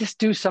know, we just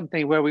do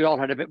something where we all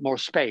had a bit more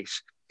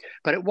space,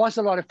 but it was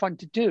a lot of fun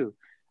to do.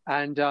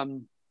 And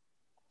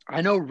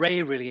I know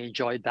Ray really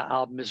enjoyed that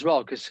album as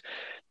well, because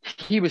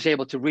he was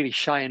able to really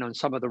shine on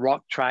some of the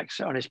rock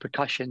tracks on his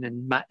percussion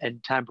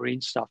and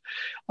tambourine stuff.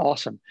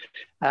 Awesome.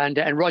 And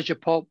Roger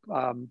Pope,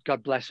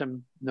 God bless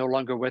him, no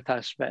longer with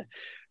us, but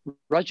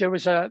Roger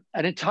was an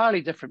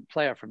entirely different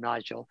player from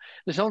Nigel.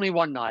 There's only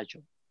one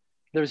Nigel.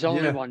 There's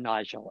only one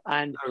Nigel.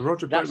 And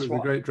Roger Pope was a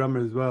great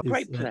drummer as well.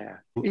 Great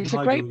player. He's Nigel,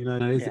 a great, you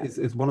know,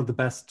 is one of the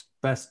best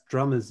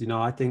drummers, you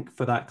know, I think,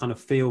 for that kind of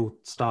feel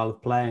style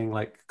of playing,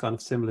 like kind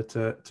of similar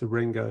to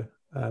Ringo.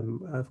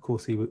 Of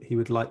course, he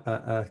would like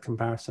that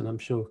comparison, I'm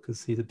sure,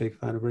 because he's a big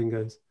fan of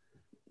Ringo's.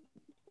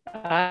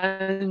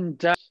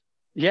 And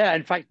yeah,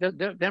 in fact,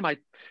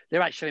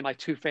 they're actually my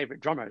two favorite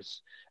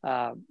drummers.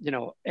 You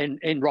know,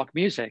 in rock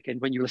music, and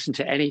when you listen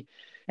to any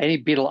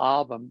Beatle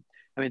album,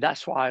 I mean,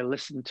 that's what I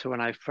listen to,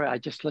 and I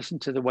just listen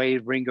to the way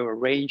Ringo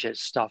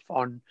arranges stuff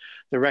on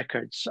the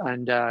records,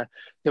 and the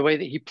way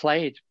that he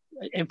played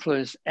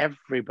influenced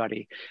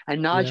everybody.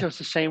 And Nigel's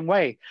the same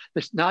way.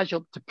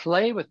 To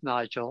play with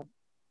Nigel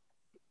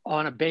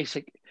on a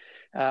basic,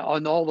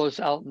 on all those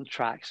Elton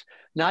tracks,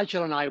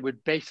 Nigel and I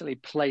would basically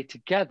play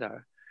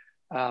together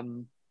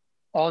on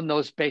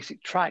those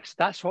basic tracks.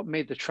 That's what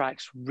made the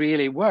tracks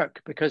really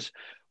work, because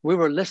we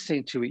were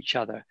listening to each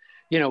other.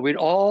 You know, we'd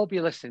all be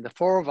listening. The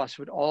four of us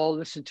would all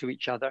listen to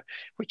each other,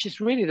 which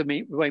is really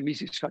the way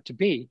music's got to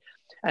be.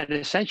 And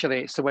essentially,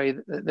 it's the way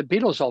the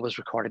Beatles always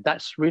recorded.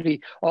 That's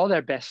really all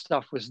their best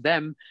stuff, was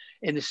them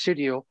in the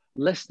studio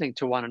listening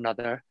to one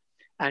another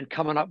and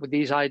coming up with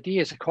these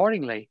ideas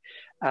accordingly.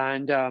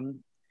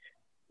 And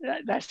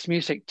that's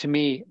music to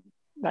me.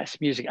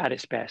 That's music at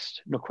its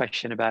best, no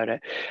question about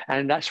it.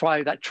 And that's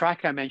why that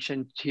track I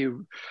mentioned to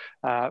you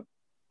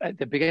at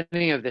the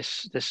beginning of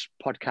this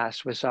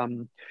podcast was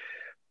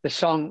the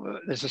song.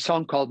 There's a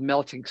song called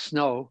 "Melting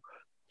Snow,"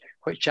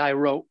 which I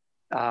wrote.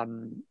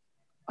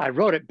 I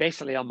wrote it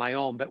basically on my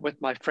own, but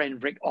with my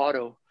friend Rick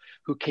Otto,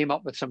 who came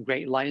up with some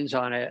great lines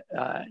on it,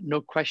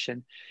 no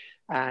question.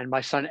 And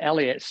my son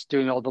Elliot's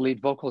doing all the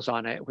lead vocals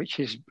on it, which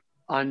is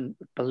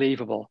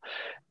unbelievable.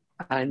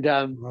 And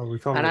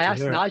I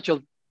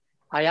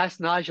asked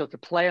Nigel to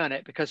play on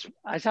it, because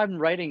as I'm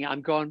writing it,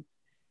 I'm going,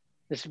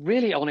 there's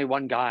really only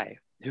one guy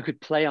who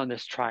could play on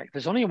this track.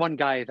 There's only one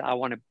guy that I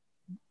want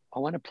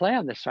to play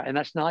on this track, and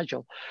that's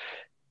Nigel.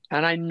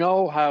 And I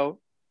know how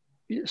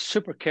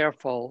super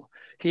careful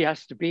he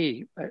has to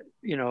be,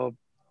 you know,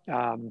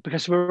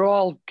 because we're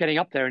all getting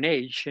up there in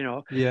age, you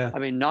know. Yeah. I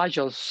mean,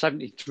 Nigel's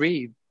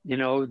 73, you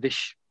know,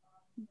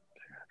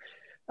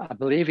 I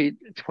believe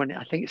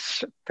I think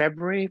it's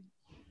February,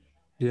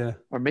 Yeah.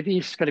 or maybe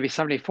he's going to be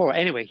 74.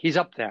 Anyway, he's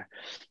up there.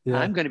 Yeah.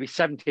 I'm going to be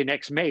 70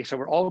 next May. So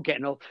we're all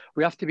getting old.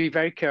 We have to be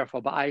very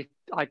careful. But I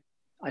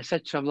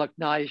said to him, look,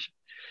 Nigel,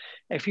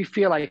 if you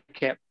feel like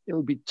it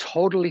will be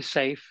totally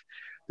safe.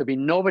 There'll be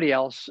nobody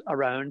else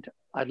around.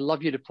 I'd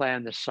love you to play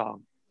on this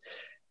song.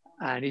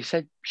 And he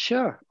said,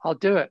 sure, I'll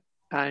do it.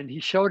 And he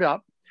showed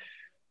up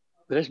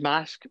with his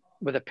mask,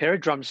 with a pair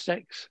of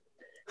drumsticks.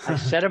 I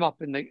set him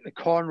up in the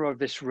corner of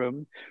this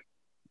room,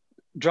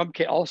 drum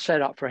kit all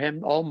set up for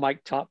him, all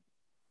mic'd up.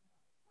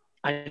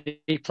 And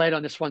he played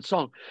on this one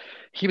song.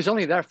 He was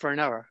only there for an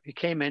hour. He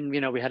came in,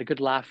 we had a good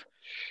laugh.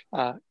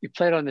 He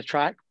played on the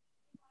track,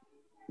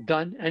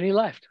 done, and he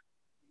left.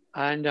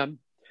 And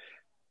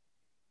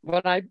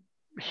when I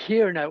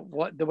hear now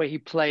the way he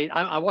played,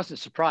 I wasn't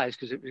surprised,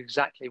 because it was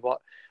exactly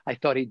what I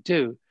thought he'd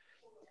do.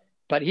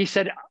 But he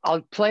said, I'll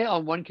play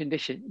on one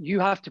condition. You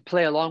have to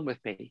play along with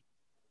me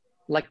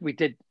like we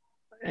did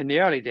in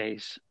the early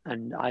days.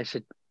 And I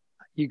said,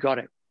 you got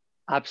it.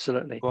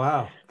 Absolutely.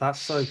 Wow,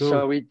 that's so cool.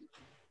 So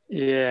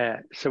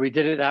we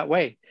did it that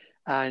way.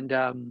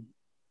 And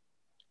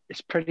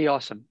it's pretty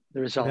awesome, the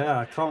result. Yeah,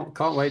 I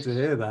can't wait to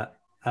hear that.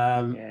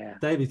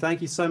 Davey,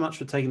 thank you so much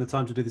for taking the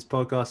time to do this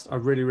podcast. I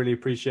really, really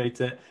appreciate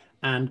it.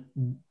 And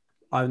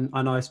I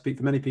know I speak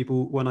for many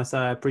people when I say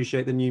I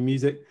appreciate the new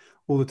music.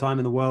 All the Time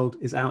in the World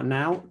is out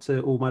now.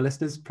 To all my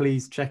listeners,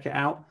 please check it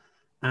out.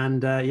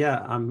 And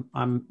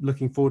I'm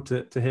looking forward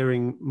to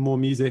hearing more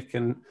music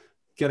and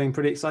getting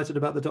pretty excited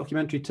about the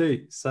documentary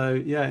too. So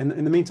yeah,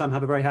 in the meantime,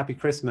 have a very happy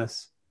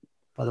Christmas,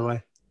 by the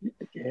way.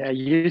 Yeah,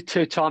 you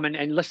too, Tom.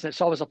 And listen,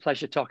 it's always a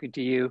pleasure talking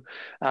to you.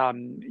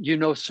 You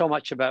know so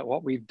much about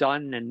what we've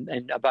done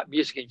and about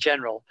music in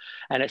general,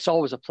 and it's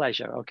always a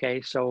pleasure.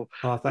 Okay, so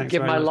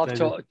give my love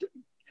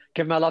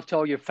to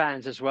all your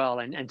fans as well,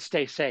 and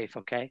stay safe.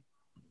 Okay.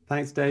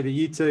 Thanks, Davey.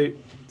 You too.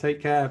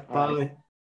 Take care. Bye.